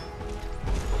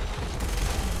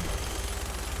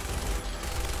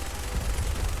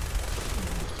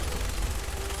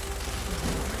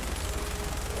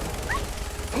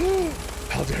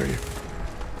 How dare you?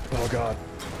 Oh god.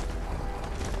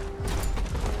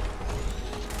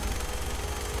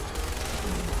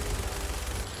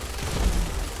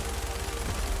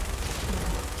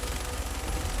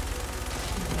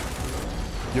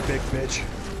 You big bitch.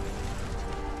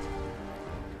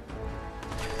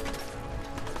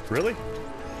 Really?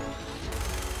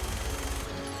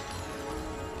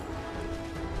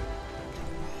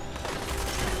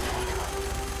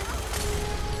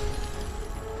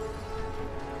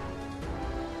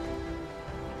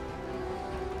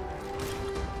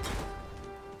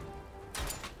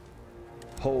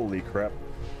 Holy crap.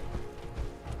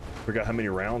 Forgot how many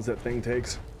rounds that thing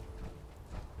takes.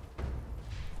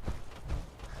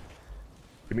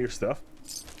 Give me your stuff.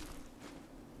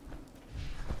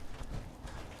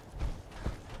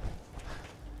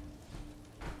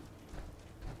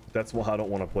 That's why I don't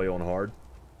want to play on hard.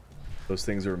 Those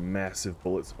things are massive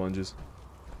bullet sponges.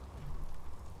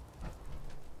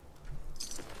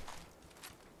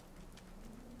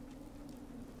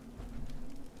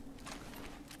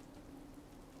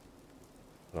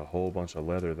 A whole bunch of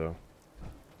leather, though.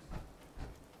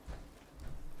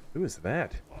 Who is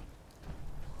that?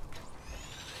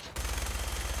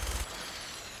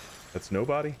 That's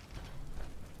nobody?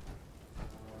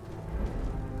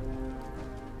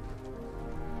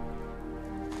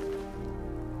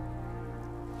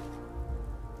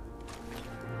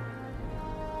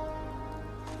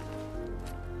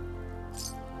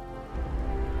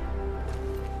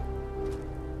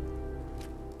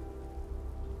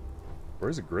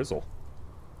 Where's a grizzle?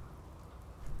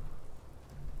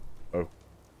 Oh.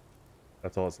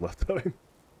 That's all that's left of him.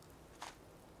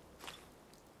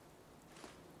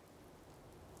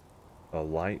 A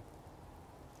light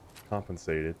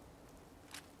compensated.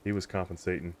 He was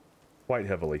compensating quite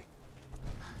heavily.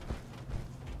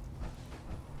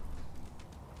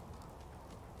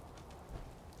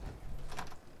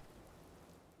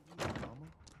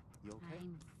 You okay?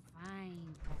 I'm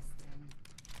fine, Preston.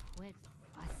 Quit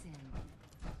fussing.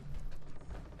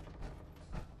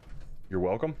 You're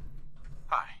welcome.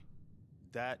 Hi.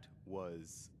 That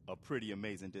was a pretty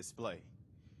amazing display.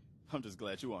 I'm just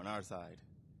glad you're on our side.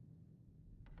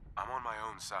 I'm on my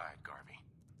own side, Garvey.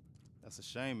 That's a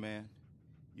shame, man.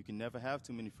 You can never have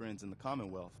too many friends in the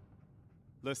Commonwealth.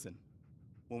 Listen,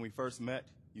 when we first met,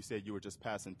 you said you were just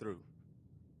passing through.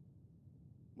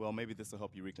 Well, maybe this will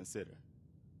help you reconsider.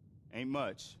 Ain't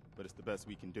much, but it's the best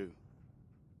we can do.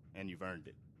 And you've earned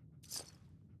it.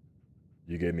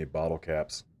 You gave me bottle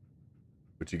caps,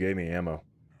 but you gave me ammo.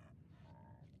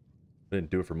 I didn't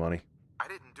do it for money. I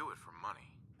didn't do it for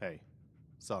money. Hey,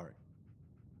 sorry.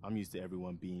 I'm used to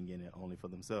everyone being in it only for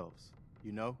themselves.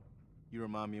 You know, you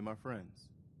remind me of my friends.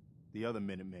 The other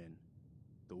Minutemen.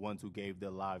 The ones who gave their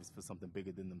lives for something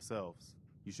bigger than themselves.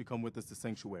 You should come with us to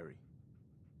Sanctuary.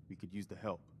 We could use the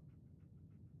help.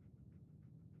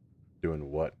 Doing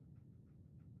what?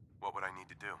 What would I need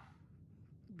to do?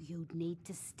 You'd need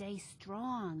to stay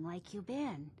strong like you've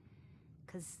been.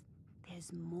 'Cause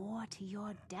there's more to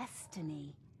your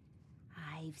destiny.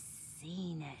 I've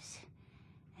seen it.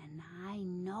 And I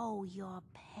know your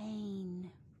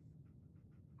pain.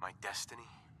 My destiny?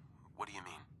 What do you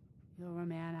mean? You're a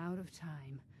man out of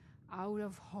time, out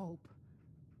of hope.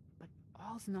 But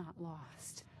all's not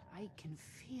lost. I can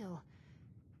feel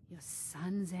your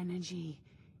son's energy.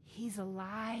 He's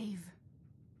alive.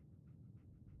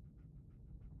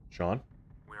 Shawn?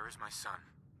 Where is my son?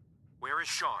 Where is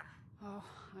Shawn? Oh,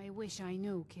 I wish I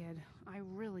knew, kid. I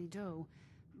really do.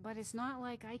 But it's not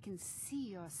like I can see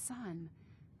your son.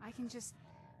 I can just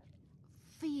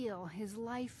feel his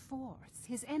life force,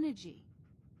 his energy.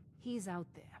 He's out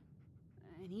there.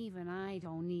 And even I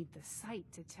don't need the sight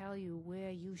to tell you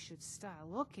where you should start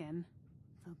looking.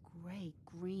 The great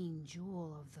green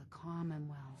jewel of the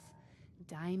Commonwealth.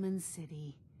 Diamond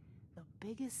City. The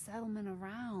biggest settlement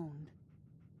around.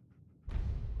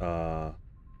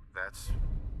 That's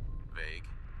vague.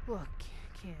 Look,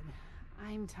 kid,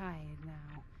 I'm tired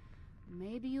now.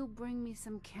 Maybe you'll bring me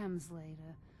some chems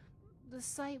later. The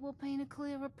site will paint a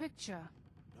clearer picture.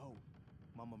 No,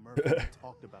 Mama Murphy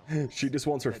talked about She just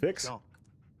wants her that fix. junk.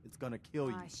 It's gonna kill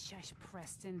you. Ah, shush,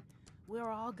 Preston. We're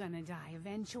all gonna die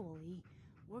eventually.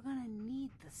 We're gonna need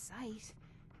the sight.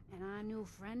 And our new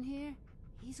friend here,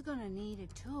 he's gonna need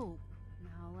it too.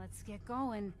 Now let's get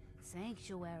going.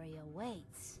 Sanctuary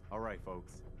awaits. All right,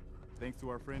 folks. Thanks to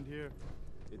our friend here,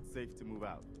 it's safe to move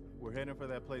out. We're heading for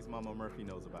that place Mama Murphy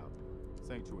knows about.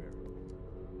 Sanctuary.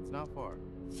 It's not far.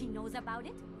 She knows about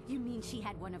it? You mean she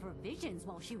had one of her visions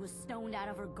while she was stoned out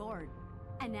of her gourd?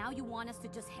 And now you want us to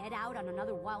just head out on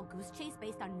another wild goose chase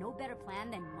based on no better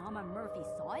plan than Mama Murphy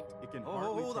saw it? It can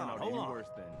hardly turn out any worse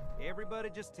than...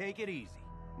 Everybody just take it easy.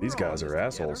 These guys are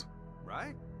assholes.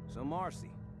 Right? So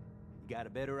Marcy, you got a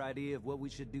better idea of what we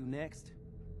should do next?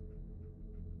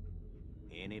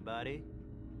 Anybody?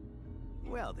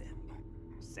 Well then,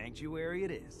 Sanctuary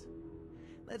it is.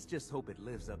 Let's just hope it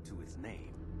lives up to its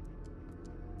name.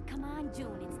 Come on,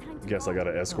 June, it's time to Guess go. I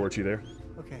gotta escort you there.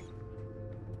 Okay.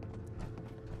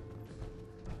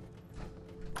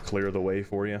 Clear the way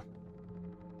for you.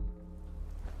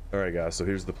 Alright guys, so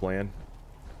here's the plan.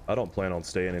 I don't plan on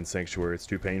staying in Sanctuary, it's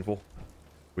too painful.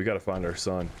 We gotta find our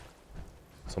son.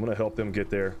 So I'm gonna help them get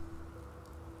there.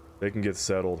 They can get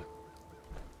settled.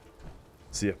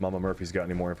 See if Mama Murphy's got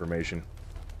any more information.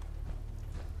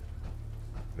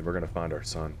 And we're gonna find our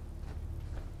son.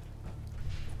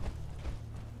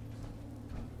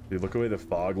 Dude, look the way the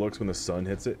fog looks when the sun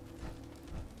hits it.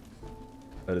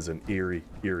 That is an eerie,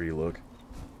 eerie look.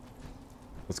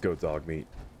 Let's go, dog meat.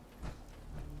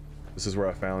 This is where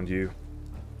I found you.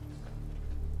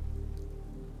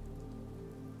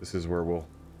 This is where we'll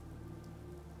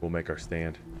make our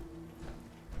stand.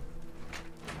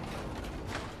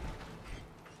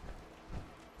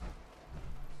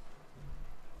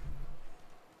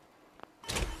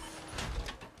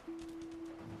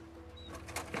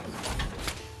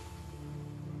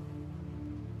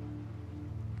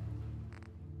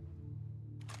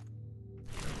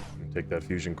 Take that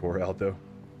fusion core out though.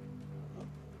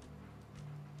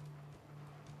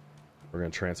 We're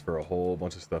gonna transfer a whole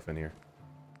bunch of stuff in here.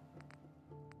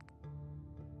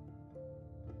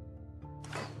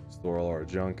 Store all our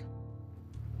junk.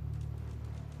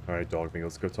 Alright, dog meat,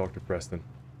 let's go talk to Preston.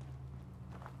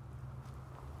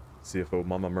 See if old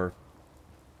Mama Murph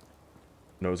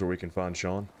knows where we can find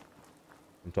Shawn.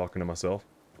 I'm talking to myself.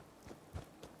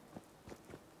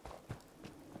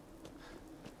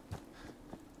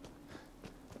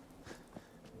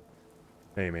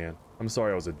 Hey man, I'm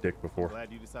sorry I was a dick before.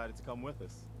 Glad you decided to come with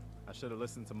us. I should have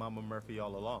listened to Mama Murphy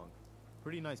all along.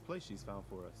 Pretty nice place she's found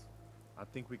for us. I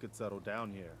think we could settle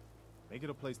down here. Make it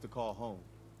a place to call home.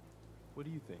 What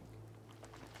do you think?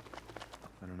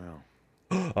 I don't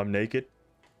know. I'm naked.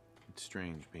 It's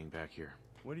strange being back here.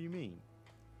 What do you mean?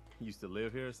 You used to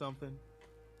live here or something?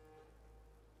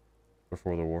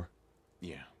 Before the war.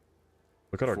 Yeah.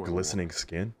 Look at our Before the glistening war.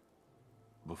 skin.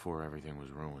 Before everything was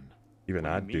ruined. Even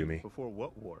What I'd do you do mean, me. Before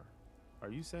what war? Are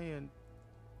you saying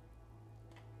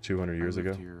 200 years I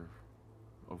lived ago. here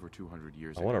over 200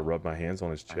 years I ago. want to rub my hands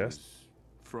on his I chest. was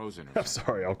frozen. Or I'm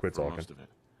sorry, I'll quit for talking. most of it.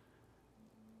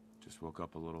 Just woke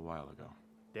up a little while ago.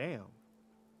 damn?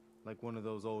 Like one of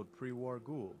those old pre-war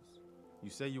ghouls. You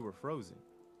say you were frozen.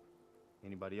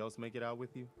 Anybody else make it out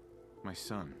with you? My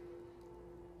son.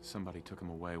 Somebody took him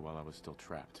away while I was still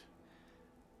trapped.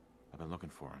 I've been looking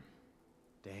for him.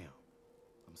 Damn.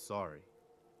 I'm sorry.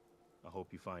 I hope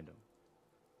you find him.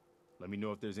 Let me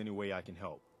know if there's any way I can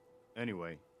help.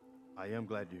 Anyway, I am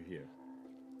glad you're here.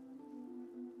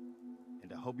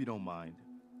 And I hope you don't mind,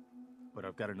 but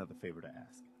I've got another favor to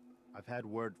ask. I've had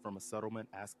word from a settlement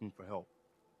asking for help.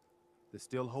 There's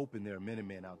still hope in there are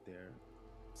Minutemen out there,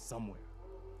 somewhere.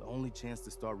 The only chance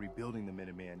to start rebuilding the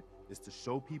Minutemen is to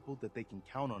show people that they can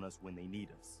count on us when they need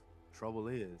us. Trouble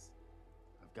is,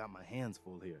 I've got my hands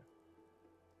full here.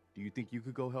 Do you think you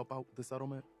could go help out with the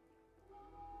settlement?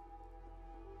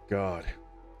 God.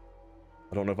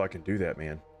 I don't know if I can do that,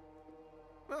 man.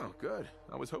 Oh, good.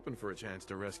 I was hoping for a chance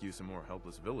to rescue some more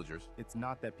helpless villagers. It's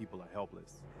not that people are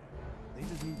helpless. They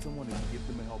just need someone to give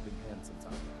them a helping hand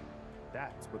sometimes.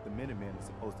 That's what the Minutemen is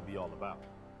supposed to be all about.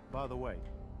 By the way,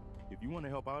 if you want to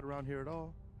help out around here at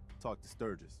all, talk to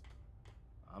Sturgis.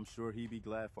 I'm sure he'd be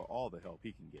glad for all the help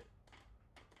he can get.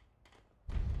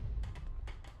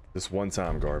 This one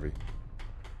time, Garvey.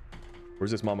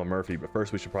 Where's this Mama Murphy? But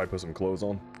first we should probably put some clothes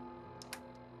on.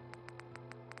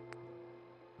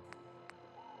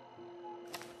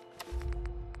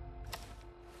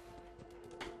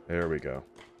 There we go.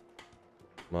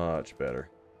 Much better.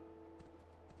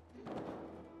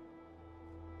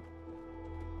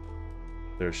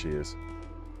 There she is.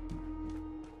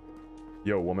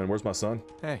 Yo, woman, where's my son?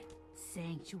 Hey.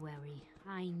 Sanctuary.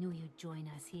 I knew you'd join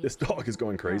us here. This dog is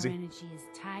going crazy. Our energy is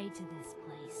tied to this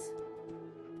place.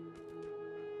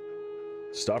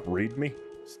 Stop reading me.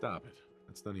 Stop it.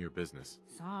 That's none of your business.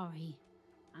 Sorry.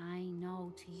 I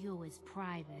know to you it's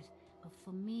private, but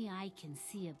for me I can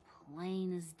see it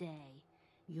plain as day.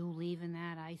 You leaving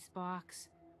that icebox,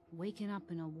 waking up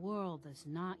in a world that's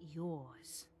not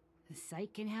yours. The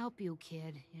site can help you,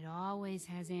 kid. It always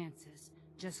has answers.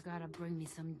 Just gotta bring me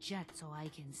some jet so I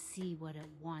can see what it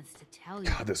wants to tell you.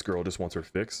 God, this girl just wants her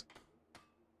fix.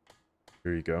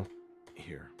 Here you go.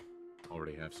 Here.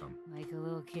 Already have some. Like a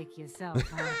little kick yourself,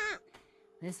 huh?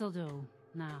 This'll do.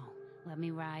 Now, let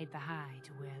me ride the high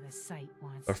to where the site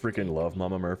wants I to freaking take love me.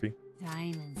 Mama Murphy.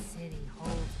 Diamond City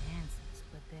holds answers,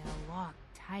 but they're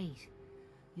locked tight.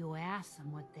 You ask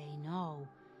them what they know,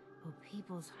 but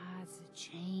people's hearts are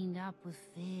chained up with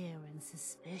fear and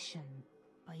suspicion.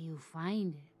 But you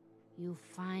find it. You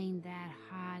find that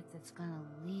heart that's gonna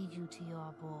lead you to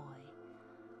your boy.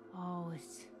 Oh,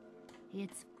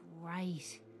 it's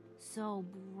bright. So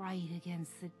bright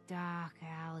against the dark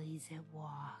alleys it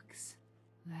walks.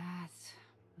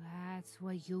 That's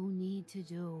what you need to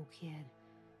do, kid.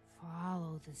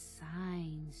 Follow the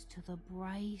signs to the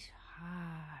bright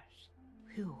heart.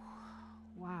 Phew.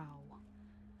 Wow.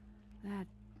 That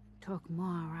took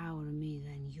more out of me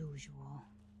than usual.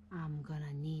 I'm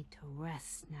gonna need to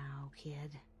rest now,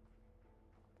 kid.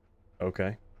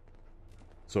 Okay.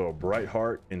 So a bright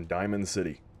heart in Diamond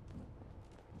City.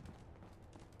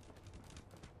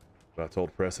 But I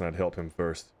told Preston I'd help him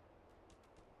first.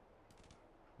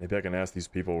 Maybe I can ask these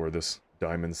people where this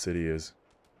Diamond City is.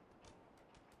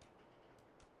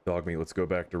 Dog meat, let's go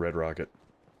back to Red Rocket.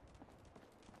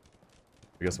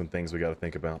 We got some things we gotta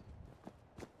think about.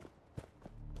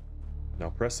 Now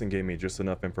Preston gave me just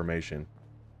enough information.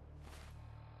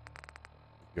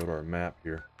 Go to our map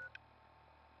here.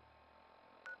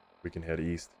 We can head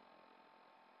east.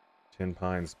 10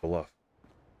 Pines Bluff.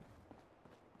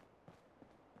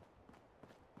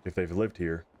 If they've lived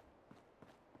here,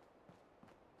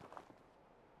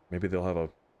 maybe they'll have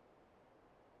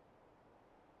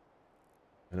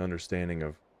an understanding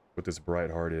of what this bright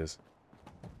heart is.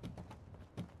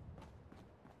 I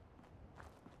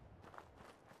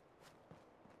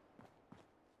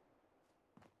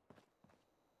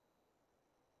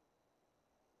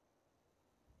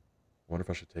wonder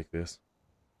if I should take this.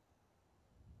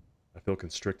 I feel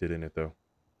constricted in it though.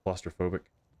 Claustrophobic.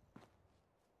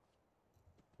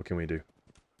 What can we do?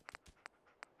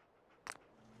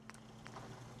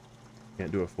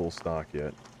 Can't do a full stock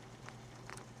yet.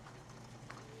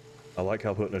 I like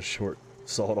how putting a short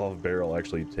sawed-off barrel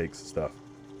actually takes stuff.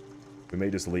 We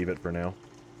may just leave it for now.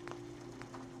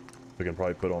 We can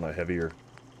probably put on a heavier,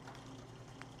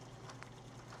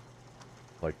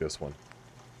 like this one.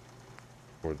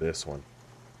 Or this one.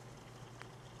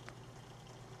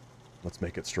 Let's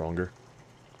make it stronger.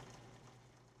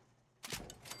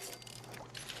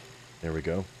 There we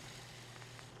go.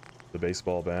 The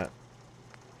baseball bat.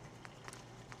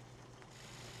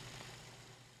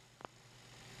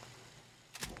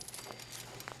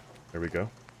 There we go.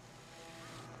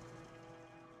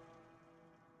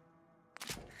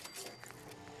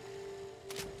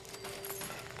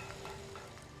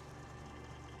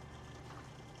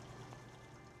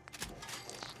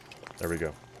 There we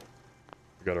go.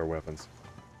 We got our weapons.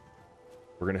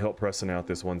 We're gonna help Preston out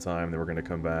this one time, then we're gonna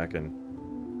come back and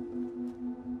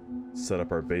set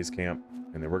up our base camp,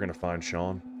 and then we're gonna find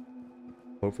Shawn.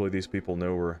 Hopefully these people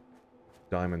know where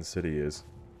Diamond City is.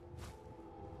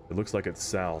 It looks like it's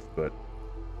south, but...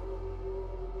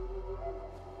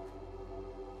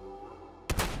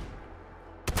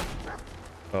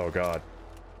 Oh god.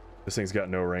 This thing's got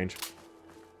no range.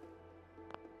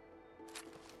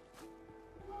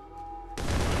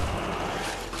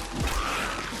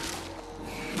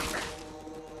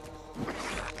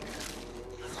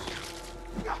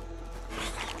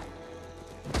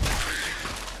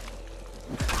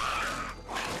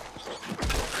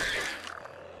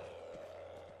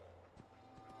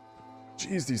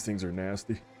 Jeez, these things are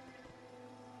nasty.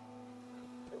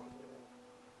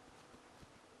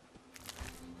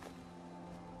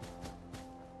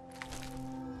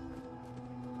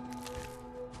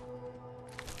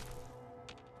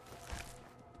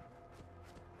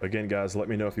 Again, guys, let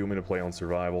me know if you want me to play on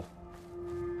survival.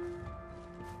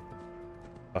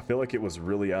 I feel like it was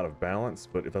really out of balance,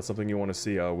 but if that's something you want to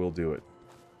see, I will do it.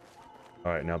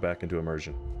 Alright, now back into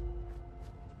immersion.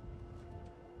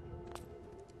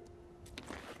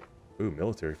 Ooh,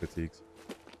 military fatigues.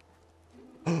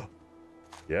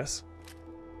 Yes?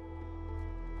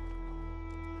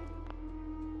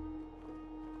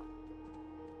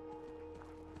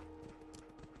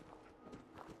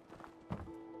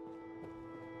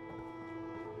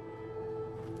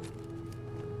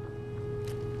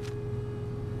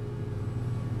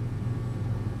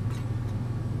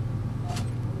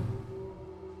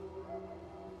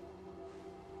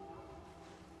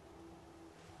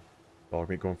 dog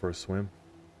meat going for a swim.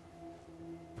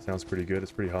 Sounds pretty good.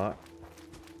 It's pretty hot.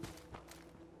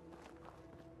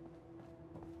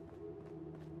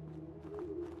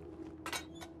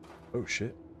 Oh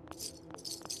shit.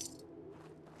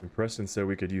 And Preston said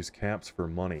we could use caps for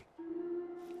money.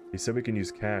 He said we can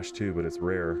use cash too, but it's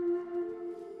rare.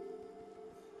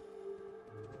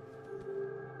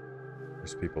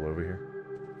 There's people over here.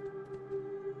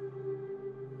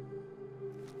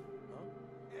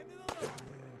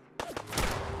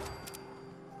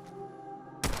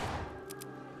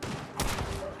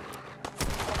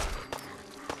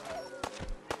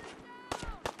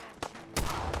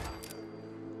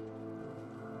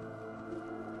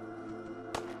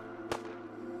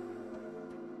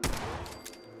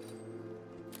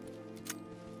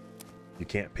 You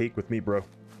can't peek with me, bro.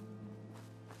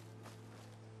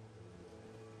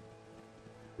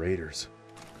 Raiders.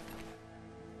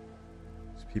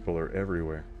 These people are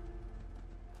everywhere.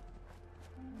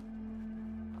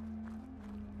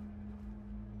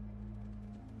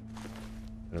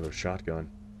 Another shotgun.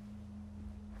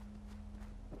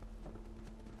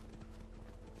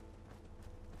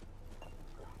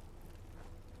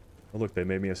 Oh look, they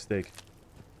made me a steak.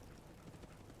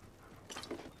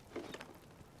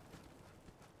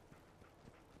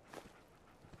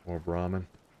 More Brahmin.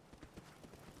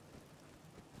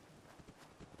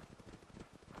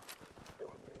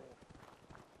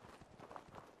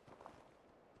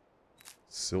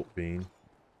 Silt bean.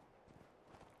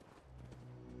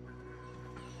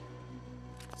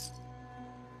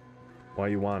 Why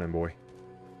you whining, boy?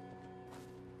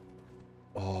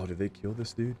 Oh, did they kill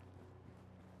this dude?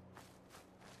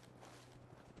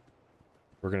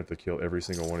 We're gonna have to kill every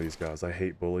single one of these guys. I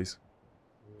hate bullies.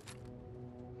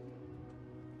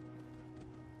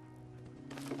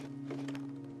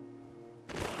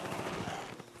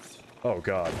 Oh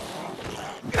god.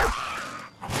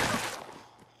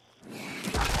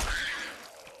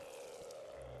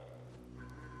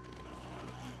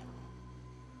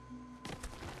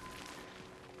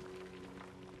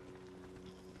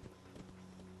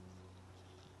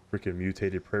 Freaking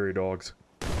mutated prairie dogs.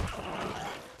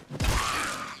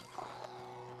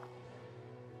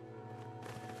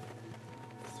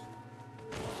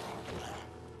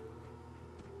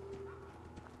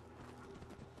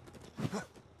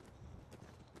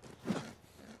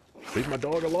 Leave my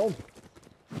dog alone.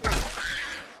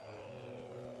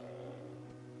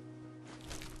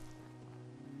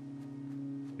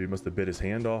 Dude must have bit his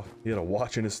hand off. He had a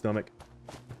watch in his stomach.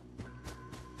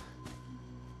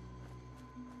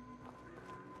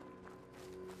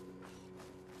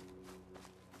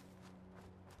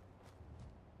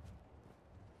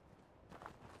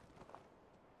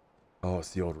 Oh,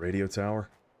 it's the old radio tower.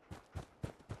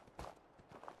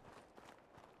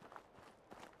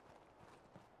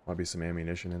 Might be some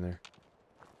ammunition in there.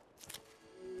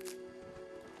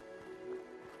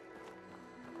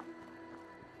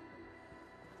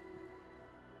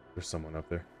 There's someone up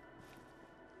there.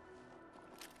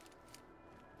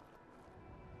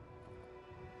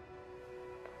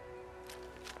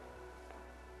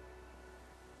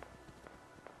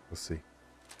 Let's see.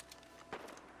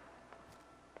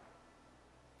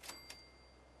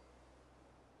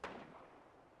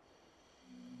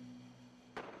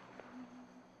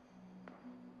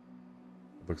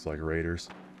 Looks like raiders.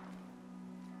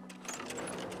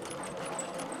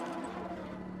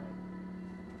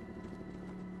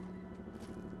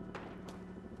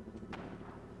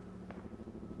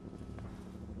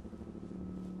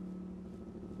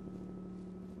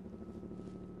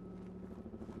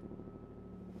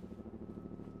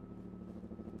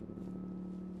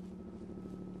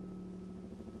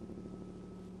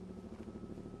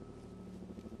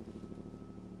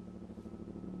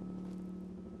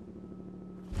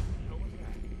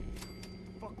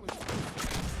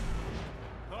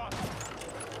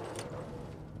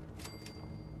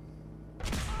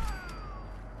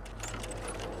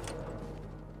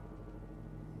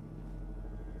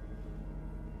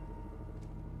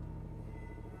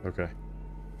 Okay.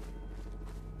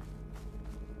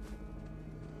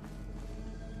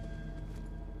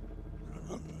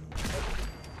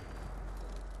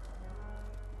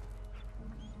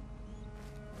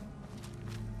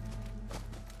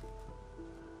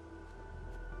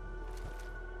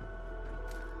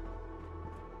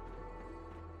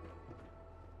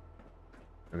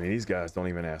 I mean, these guys don't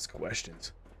even ask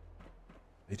questions.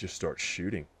 They just start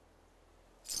shooting.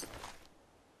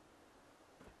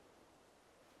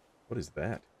 What is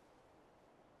that?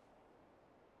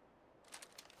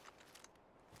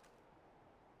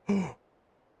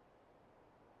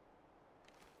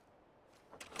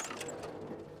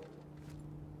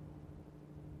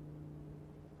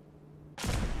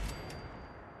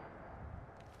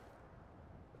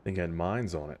 Thing had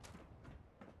mines on it.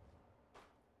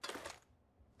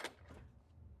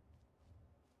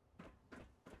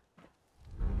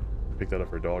 Pick that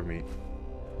up for dog meat.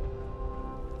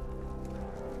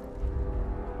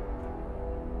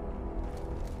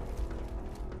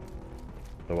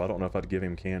 Though I don't know if I'd give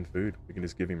him canned food. We can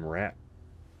just give him rat.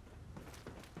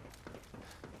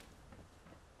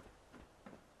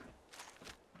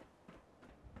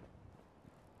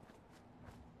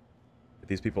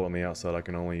 These people on the outside, I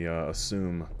can only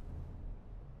assume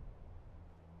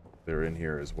they're in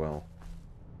here as well.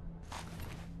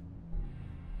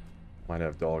 Might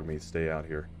have dog meat. Stay out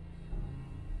here.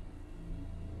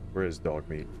 Where is dog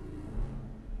meat?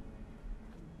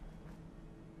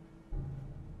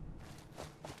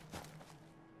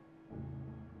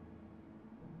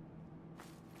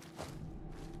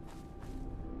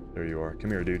 There you are. Come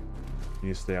here, dude. You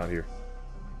need to stay out here.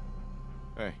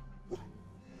 Hey.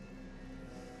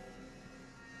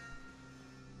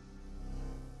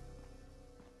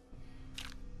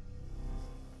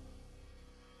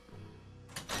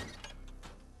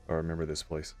 I remember this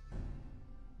place.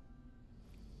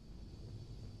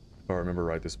 If I remember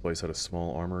right, this place had a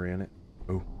small armory in it.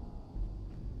 Oh.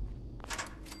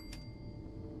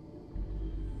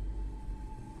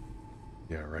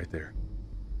 Yeah, right there.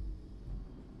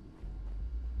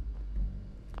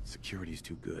 Security's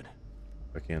too good.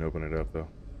 I can't open it up, though.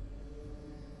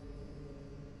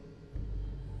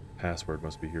 Password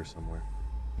must be here somewhere.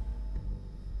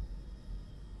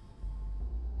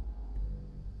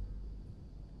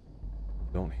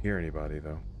 Don't hear anybody,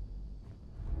 though.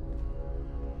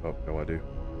 Oh, no, I do.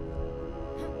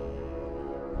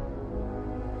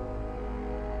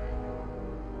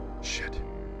 Shit.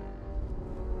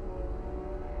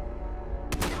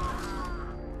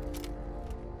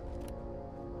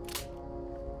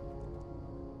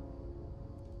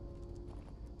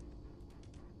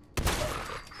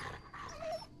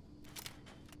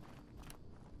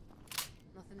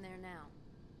 Nothing there now.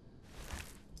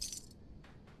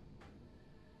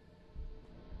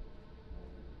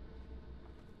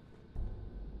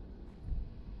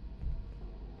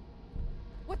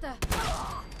 What the?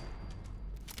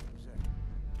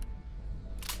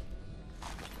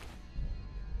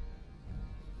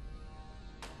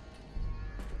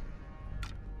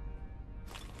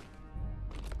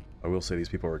 I will say these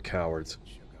people are cowards.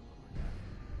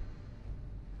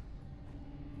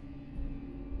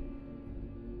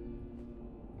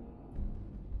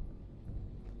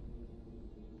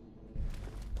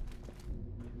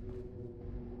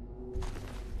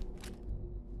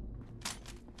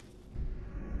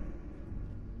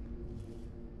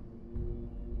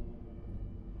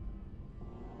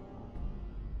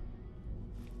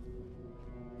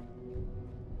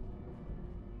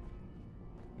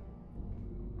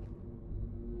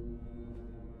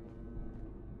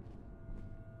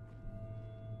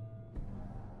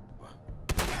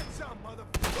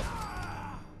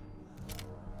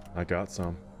 I got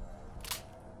some.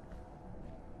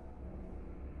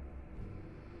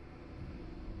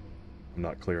 I'm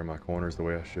not clearing my corners the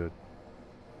way I should.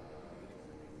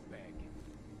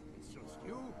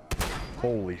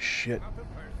 Holy shit.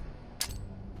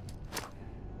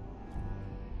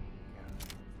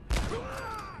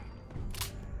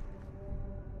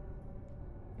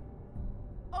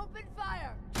 Open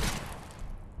fire!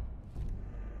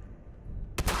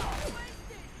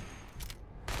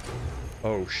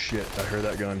 Oh shit, I heard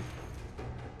that gun.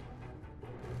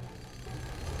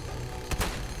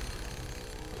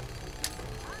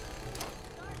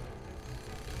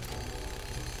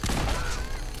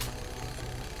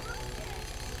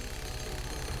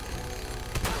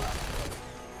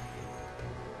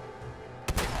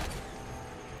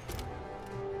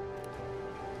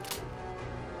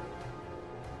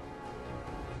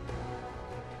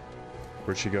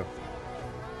 Where'd she go?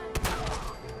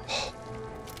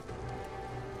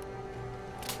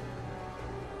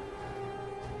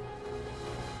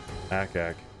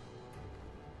 Ack.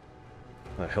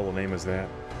 What the hell of a name is that?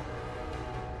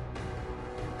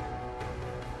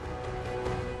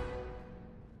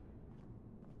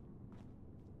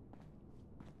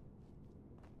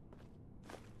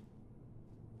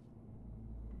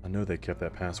 I know they kept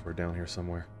that password down here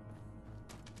somewhere.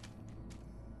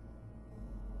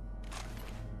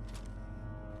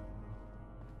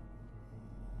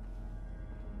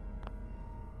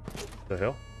 The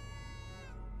hell?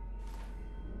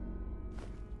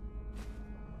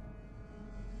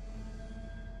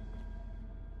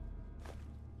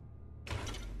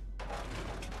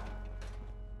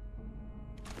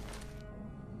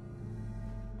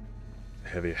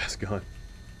 Heavy ass gun.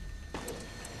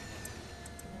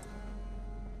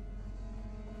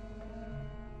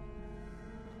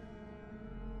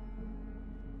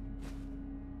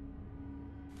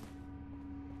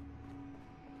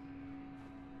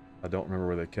 I don't remember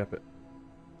where they kept it.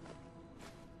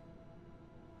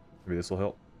 Maybe this will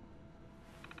help.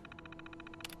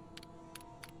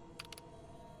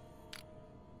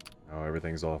 Oh,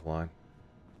 everything's offline.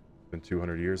 Been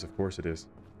 200 years, of course it is.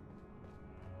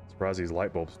 Surprised these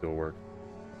light bulbs still work.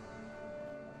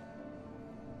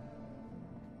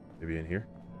 Maybe in here?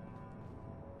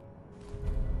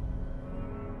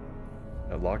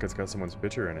 That locket's got someone's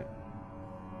picture in it.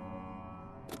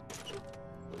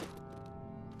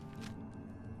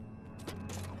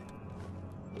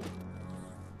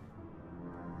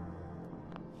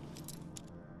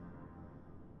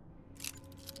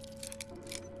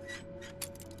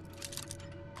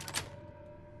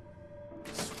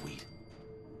 Sweet.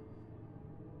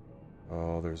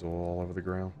 Oh, there's oil all over the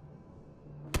ground.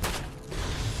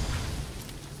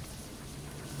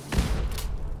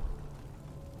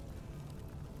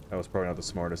 That was probably not the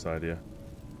smartest idea.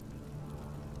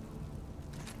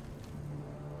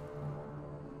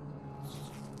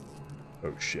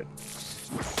 Oh shit.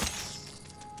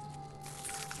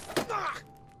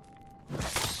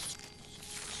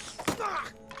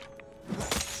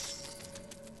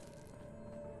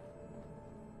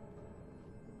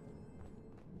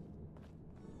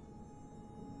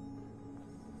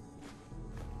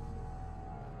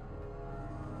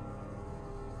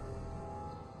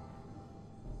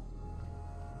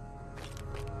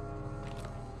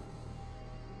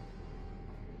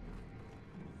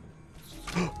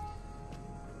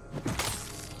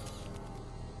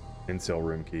 Incel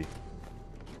room key.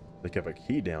 They kept a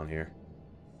key down here.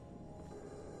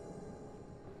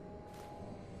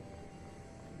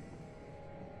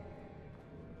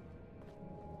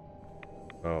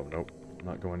 Oh, nope. I'm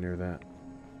not going near that.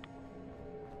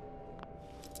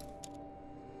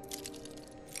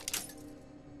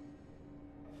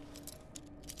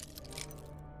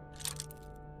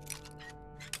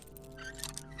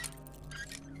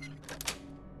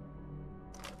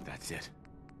 That's it.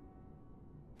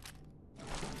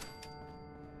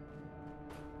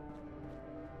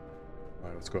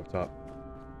 Alright, let's go up top.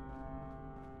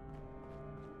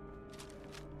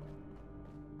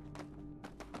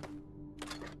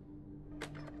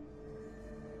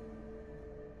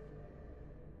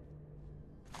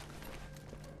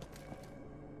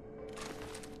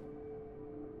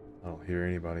 I don't hear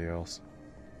anybody else.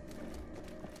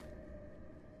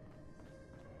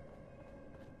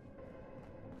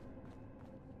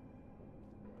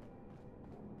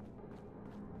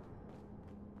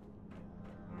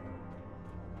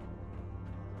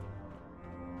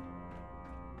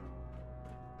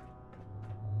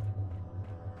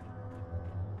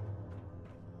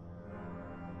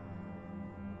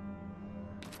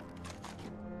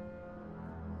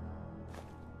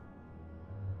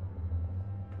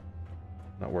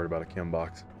 Not worried about a chem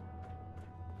box.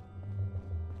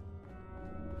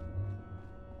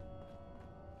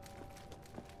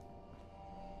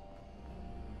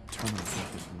 Terminal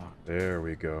is locked. There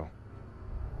we go.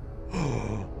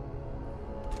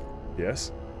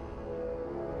 Yes?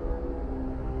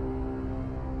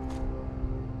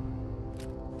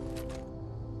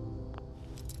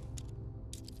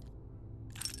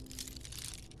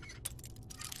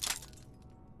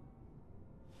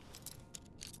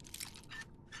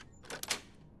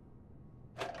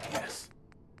 Yes.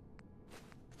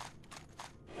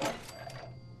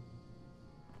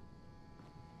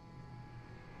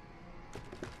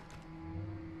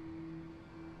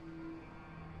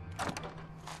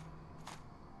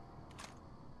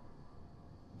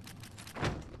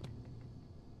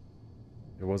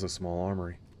 It was a small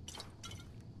armory.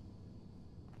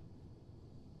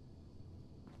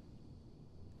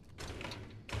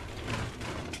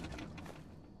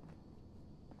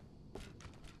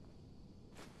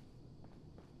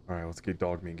 Alright, let's get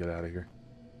dog meat and get out of here.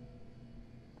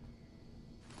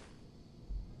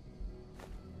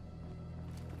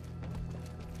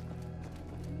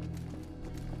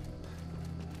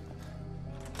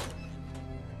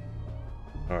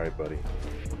 Alright, buddy.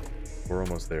 We're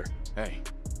almost there. Hey.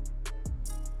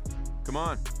 Come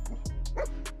on.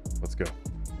 Let's go.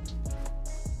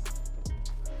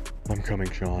 I'm coming,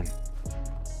 Shawn.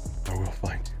 I will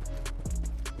find you.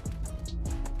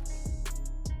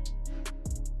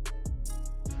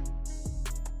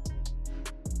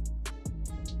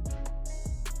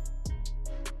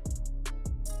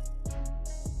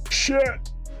 Shit!